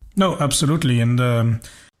 No, absolutely. And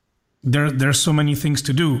there's so many things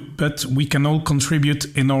to do, but we can all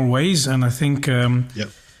contribute in our ways. And I think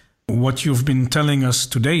what you've been telling us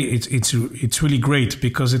today, it's really great,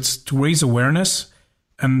 because it's to raise awareness,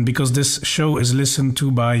 and because this show is listened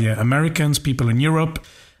to by Americans, people in Europe.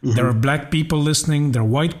 There are Black people listening, there are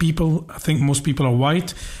white people. I think most people are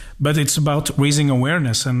white, but it's about raising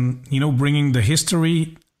awareness and, bringing the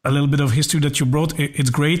history, a little bit of history that you brought. It's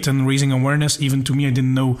great, and raising awareness. Even to me, I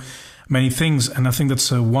didn't know many things, and I think that's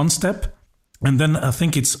one step. And then I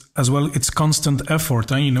think it's as well, it's constant effort,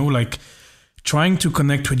 like trying to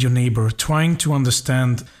connect with your neighbor, trying to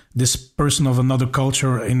understand this person of another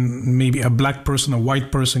culture, in maybe a black person, a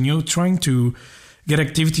white person, trying to get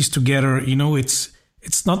activities together.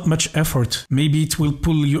 It's not much effort. Maybe it will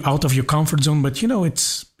pull you out of your comfort zone, but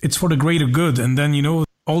it's for the greater good. And then,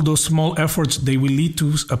 all those small efforts, they will lead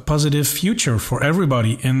to a positive future for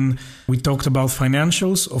everybody. And we talked about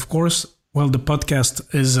financials, of course. Well, the podcast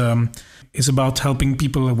is about helping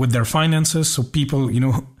people with their finances. So people,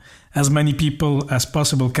 as many people as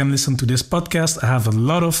possible can listen to this podcast. I have a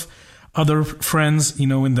lot of other friends, in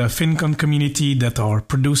the FinCon community that are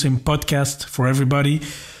producing podcasts for everybody,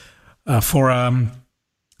 for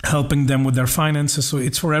helping them with their finances. So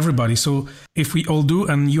it's for everybody. So if we all do,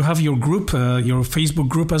 and you have your group, your Facebook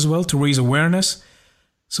group as well, to raise awareness.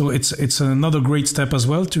 So it's another great step as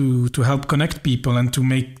well to help connect people and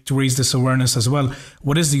to raise this awareness as well.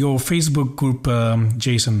 What is your Facebook group,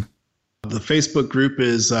 Jason? The Facebook group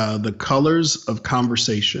is the Colors of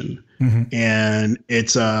Conversation, and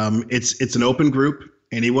it's an open group.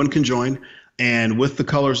 Anyone can join. And with the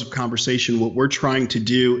Colors of Conversation, what we're trying to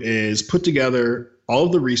do is put together all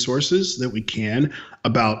of the resources that we can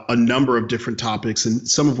about a number of different topics, and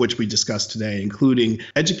some of which we discussed today, including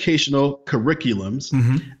educational curriculums,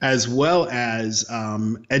 as well as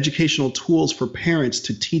educational tools for parents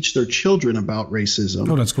to teach their children about racism.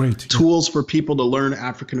 Oh, that's great. Tools for people to learn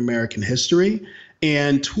African American history,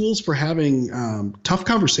 and tools for having tough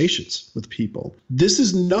conversations with people. This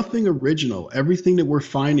is nothing original. Everything that we're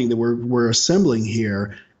finding, that we're assembling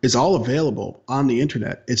here, is all available on the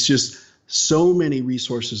internet. It's just so many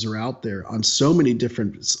resources are out there on so many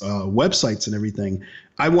different websites and everything.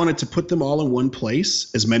 I wanted to put them all in one place,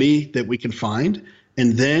 as many that we can find,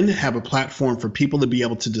 and then have a platform for people to be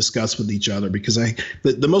able to discuss with each other. Because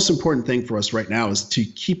the most important thing for us right now is to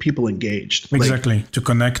keep people engaged. Exactly, to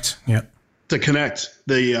connect. Yeah. To connect.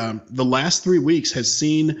 The last 3 weeks has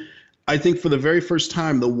seen, I think for the very first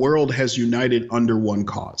time, the world has united under one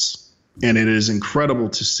cause. And it is incredible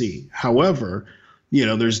to see. However,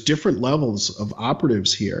 there's different levels of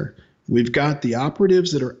operatives here. We've got the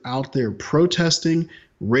operatives that are out there protesting,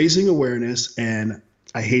 raising awareness, and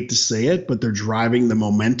I hate to say it, but they're driving the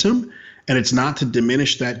momentum. And it's not to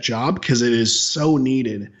diminish that job, because it is so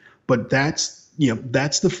needed. But that's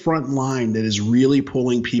the front line that is really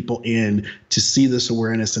pulling people in to see this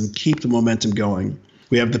awareness and keep the momentum going.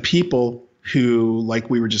 We have the people who, like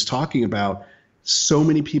we were just talking about, so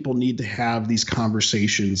many people need to have these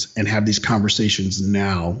conversations, and have these conversations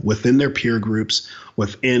now within their peer groups,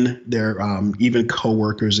 within their even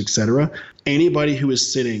coworkers, etc. Anybody who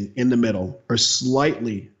is sitting in the middle or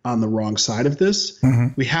slightly on the wrong side of this,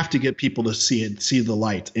 we have to get people to see the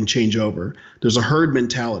light and change over. There's a herd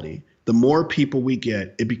mentality. The more people we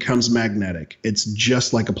get, it becomes magnetic. It's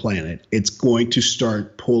just like a planet. It's going to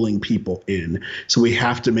start pulling people in. So we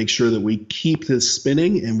have to make sure that we keep this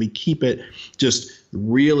spinning, and we keep it just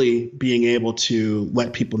really being able to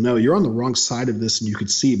let people know you're on the wrong side of this, and you could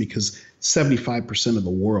see, because 75% of the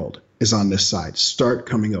world is on this side. Start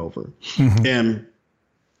coming over. And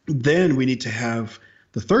then we need to have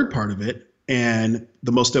the third part of it, and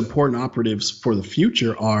the most important operatives for the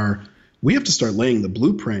future are, we have to start laying the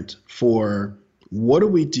blueprint for what do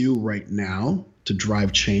we do right now to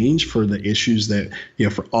drive change for the issues that,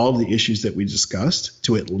 for all of the issues that we discussed,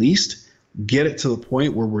 to at least get it to the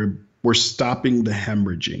point where we're stopping the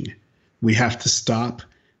hemorrhaging. We have to stop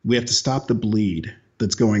the bleed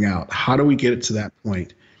that's going out. How do we get it to that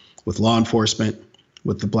point? With law enforcement,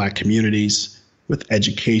 with the Black communities, with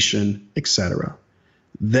education, etc.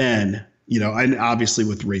 Then, and obviously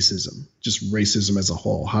with racism, just racism as a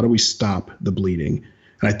whole. How do we stop the bleeding?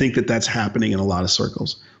 And I think that that's happening in a lot of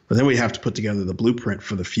circles. But then we have to put together the blueprint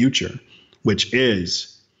for the future, which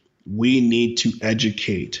is, we need to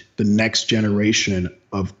educate the next generation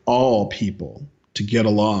of all people to get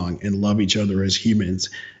along and love each other as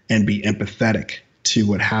humans and be empathetic to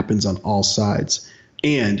what happens on all sides.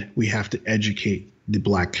 And we have to educate the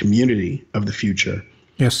Black community of the future.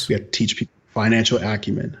 Yes. We have to teach people financial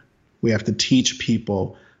acumen. We have to teach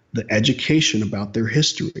people the education about their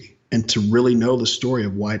history, and to really know the story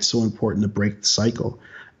of why it's so important to break the cycle.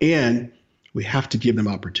 And we have to give them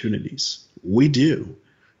opportunities. We do.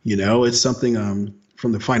 It's something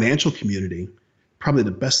from the financial community. Probably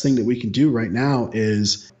the best thing that we can do right now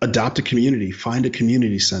is adopt a community, find a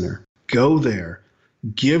community center, go there,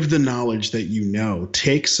 give the knowledge that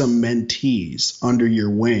take some mentees under your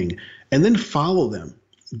wing, and then follow them.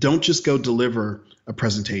 Don't just go deliver a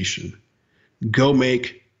presentation. Go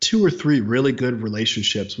make 2 or 3 really good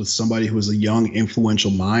relationships with somebody who is a young, influential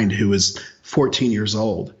mind who is 14 years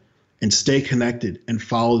old, and stay connected and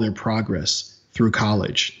follow their progress. through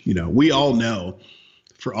college. We all know,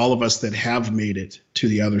 for all of us that have made it to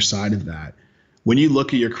the other side of that, when you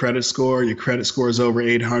look at your credit score and your credit score is over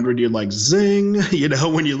 800, you're like, zing.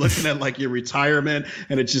 When you're looking at like your retirement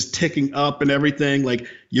and it's just ticking up and everything, like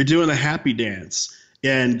you're doing a happy dance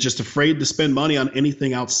and just afraid to spend money on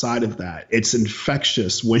anything outside of that. It's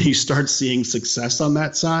infectious when you start seeing success on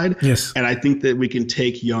that side. Yes. And I think that we can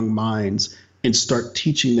take young minds and start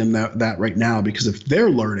teaching them that right now, because if they're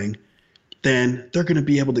learning, then they're going to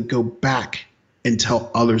be able to go back and tell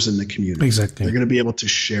others in the community. Exactly. They're going to be able to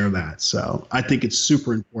share that. So I think it's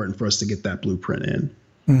super important for us to get that blueprint in.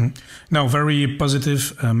 Mm-hmm. Now, very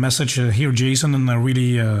positive message here, Jason, and I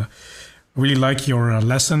really like your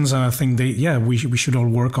lessons, and I think we should all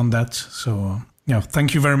work on that. So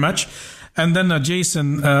thank you very much. And then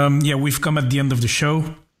Jason, we've come at the end of the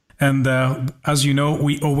show. And as you know,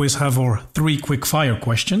 we always have our 3 quick fire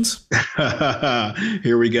questions.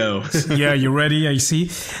 Here we go. Yeah, you ready? I see.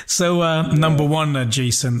 So number 1,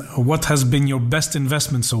 Jason, what has been your best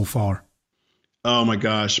investment so far? Oh my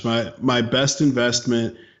gosh, my best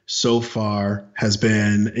investment so far has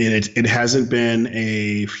been, and it hasn't been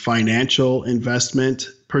a financial investment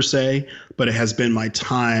per se, but it has been my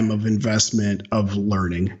time of investment of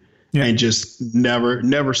learning and just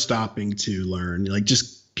never stopping to learn, like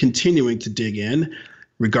just continuing to dig in,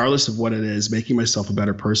 regardless of what it is, making myself a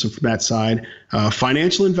better person from that side.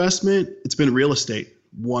 Financial investment, it's been real estate,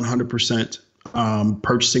 100%.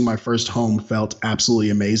 Purchasing my first home felt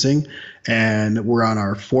absolutely amazing. And we're on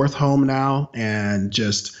our 4th home now, and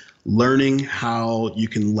just learning how you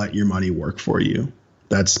can let your money work for you.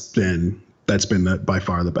 That's been by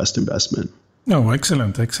far the best investment. Oh,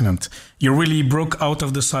 excellent. You really broke out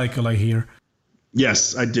of the cycle, I hear.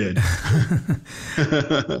 Yes, I did.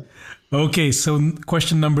 Okay, so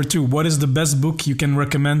question number 2. What is the best book you can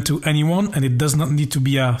recommend to anyone? And it does not need to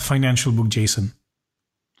be a financial book, Jason.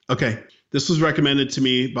 Okay, this was recommended to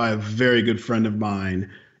me by a very good friend of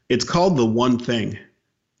mine. It's called The One Thing.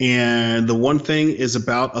 And The One Thing is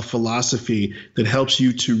about a philosophy that helps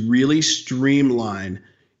you to really streamline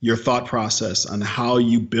your thought process on how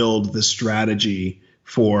you build the strategy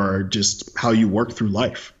for just how you work through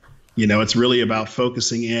life. It's really about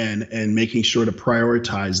focusing in and making sure to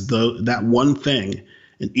prioritize that one thing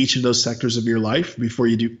in each of those sectors of your life before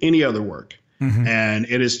you do any other work. Mm-hmm. And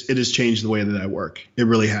it has changed the way that I work. It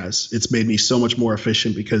really has. It's made me so much more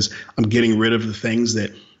efficient because I'm getting rid of the things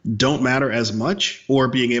that don't matter as much, or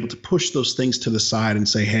being able to push those things to the side and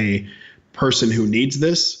say, hey, person who needs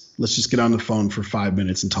this, let's just get on the phone for 5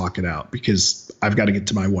 minutes and talk it out, because I've got to get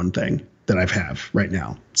to my one thing that I have right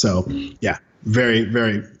now. So yeah. Very,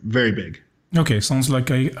 very, very big. Okay, sounds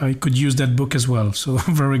like I could use that book as well. So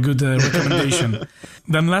very good recommendation.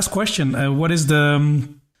 Then last question: what is the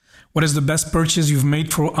best purchase you've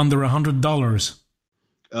made for under $100?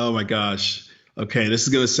 Oh my gosh. Okay, this is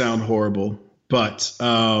gonna sound horrible, but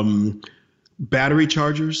battery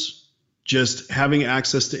chargers. Just having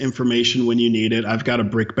access to information when you need it. I've got a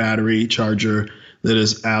brick battery charger that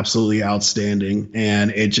is absolutely outstanding,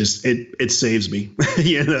 and it saves me.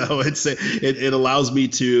 It allows me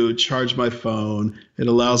to charge my phone. It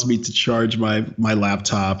allows me to charge my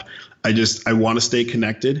laptop. I want to stay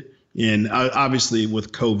connected. And obviously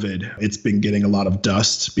with COVID, it's been getting a lot of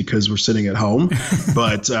dust because we're sitting at home.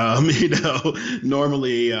 But,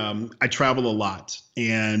 normally I travel a lot.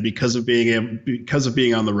 And because of being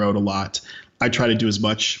on the road a lot, I try to do as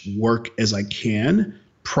much work as I can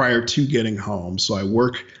prior to getting home. So I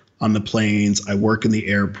work on the planes, I work in the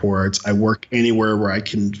airports, I work anywhere where I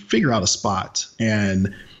can figure out a spot.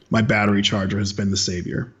 And my battery charger has been the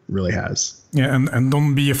savior. It really has. Yeah, and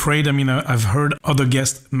don't be afraid. I mean, I've heard other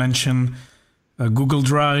guests mention Google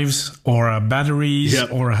Drives or batteries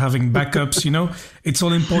or having backups. It's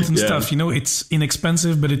all important stuff. It's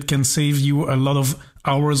inexpensive, but it can save you a lot of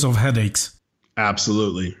hours of headaches.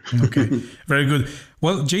 Absolutely. Okay, very good.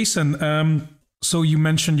 Well, Jason, so you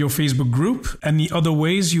mentioned your Facebook group. Any other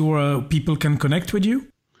ways your people can connect with you?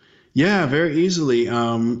 Yeah, very easily.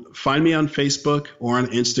 Find me on Facebook or on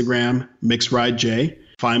Instagram, MixRideJ.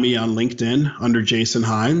 Find me on LinkedIn under Jason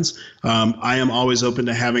Hines. I am always open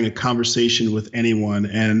to having a conversation with anyone,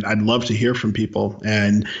 and I'd love to hear from people.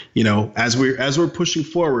 And as we're pushing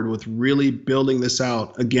forward with really building this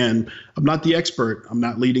out, again, I'm not the expert. I'm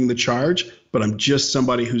not leading the charge, but I'm just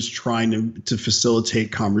somebody who's trying to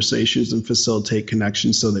facilitate conversations and facilitate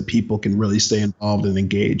connections so that people can really stay involved and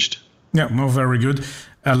engaged. Yeah, no, very good.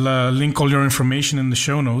 I'll link all your information in the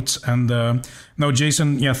show notes. And now,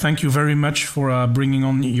 Jason, thank you very much for bringing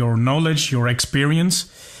on your knowledge, your experience.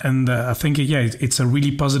 And I think, it's a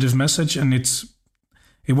really positive message, and it's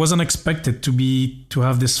it was unexpected to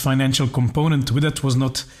have this financial component with it. Was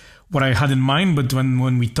not what I had in mind, but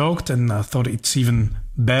when we talked, and I thought it's even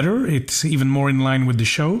better, it's even more in line with the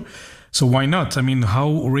show. So why not? I mean, how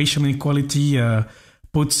racial inequality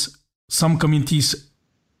puts some communities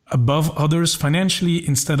above others financially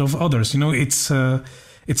instead of others. It's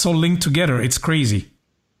all linked together. It's crazy.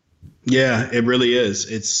 Yeah, it really is.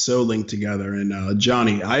 It's so linked together. And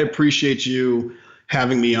Johnny, I appreciate you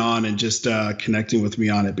having me on and just connecting with me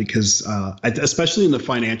on it, because especially in the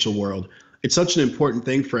financial world, it's such an important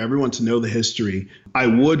thing for everyone to know the history. I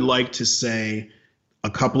would like to say a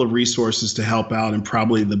couple of resources to help out, and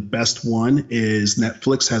probably the best one is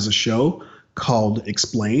Netflix has a show called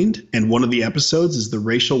Explained, and one of the episodes is the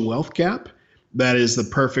racial wealth gap. That is the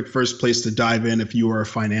perfect first place to dive in if you are a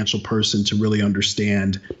financial person to really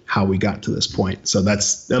understand how we got to this point. So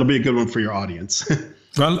that'll be a good one for your audience.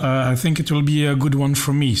 Well, I think it will be a good one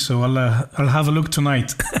for me, so I'll have a look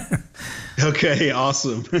tonight. Okay,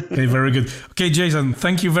 awesome. Okay, very good. Okay, Jason,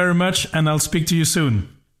 thank you very much, and I'll speak to you soon.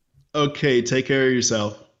 Okay, take care of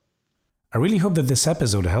yourself. I really hope that this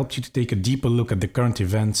episode helped you to take a deeper look at the current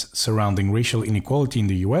events surrounding racial inequality in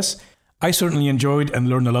the US. I certainly enjoyed and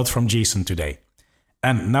learned a lot from Jason today.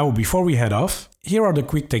 And now, before we head off, here are the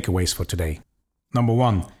quick takeaways for today. Number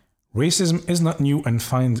 1. Racism is not new and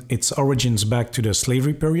finds its origins back to the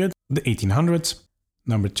slavery period, the 1800s.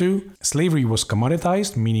 Number 2. Slavery was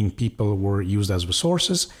commoditized, meaning people were used as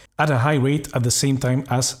resources, at a high rate at the same time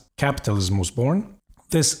as capitalism was born.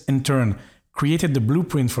 This, in turn, created the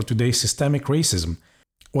blueprint for today's systemic racism.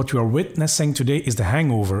 What we are witnessing today is the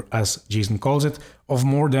hangover, as Jason calls it, of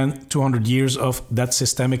more than 200 years of that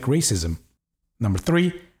systemic racism. Number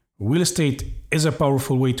 3, real estate is a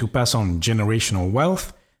powerful way to pass on generational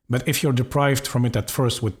wealth, but if you're deprived from it at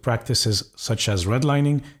first with practices such as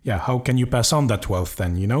redlining, how can you pass on that wealth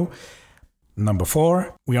then, Number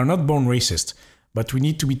 4, we are not born racist, but we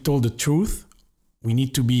need to be told the truth. We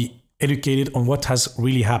need to be educated on what has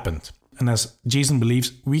really happened. And as Jason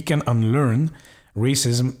believes, we can unlearn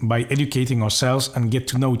racism by educating ourselves and get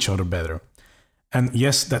to know each other better. And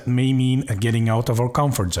yes, that may mean getting out of our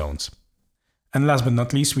comfort zones. And last but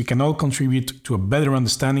not least, we can all contribute to a better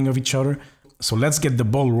understanding of each other. So let's get the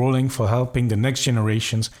ball rolling for helping the next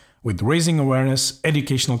generations with raising awareness,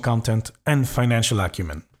 educational content, and financial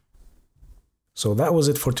acumen. So that was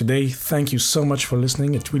it for today. Thank you so much for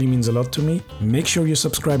listening. It really means a lot to me. Make sure you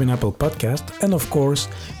subscribe in Apple Podcast. And of course,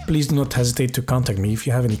 please do not hesitate to contact me if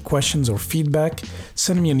you have any questions or feedback.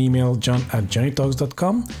 Send me an email,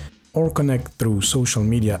 john@johnnytalks.com, or connect through social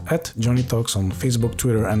media at Johnny Talks on Facebook,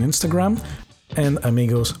 Twitter, and Instagram. And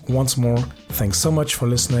amigos, once more, thanks so much for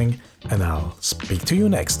listening, and I'll speak to you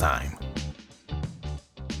next time.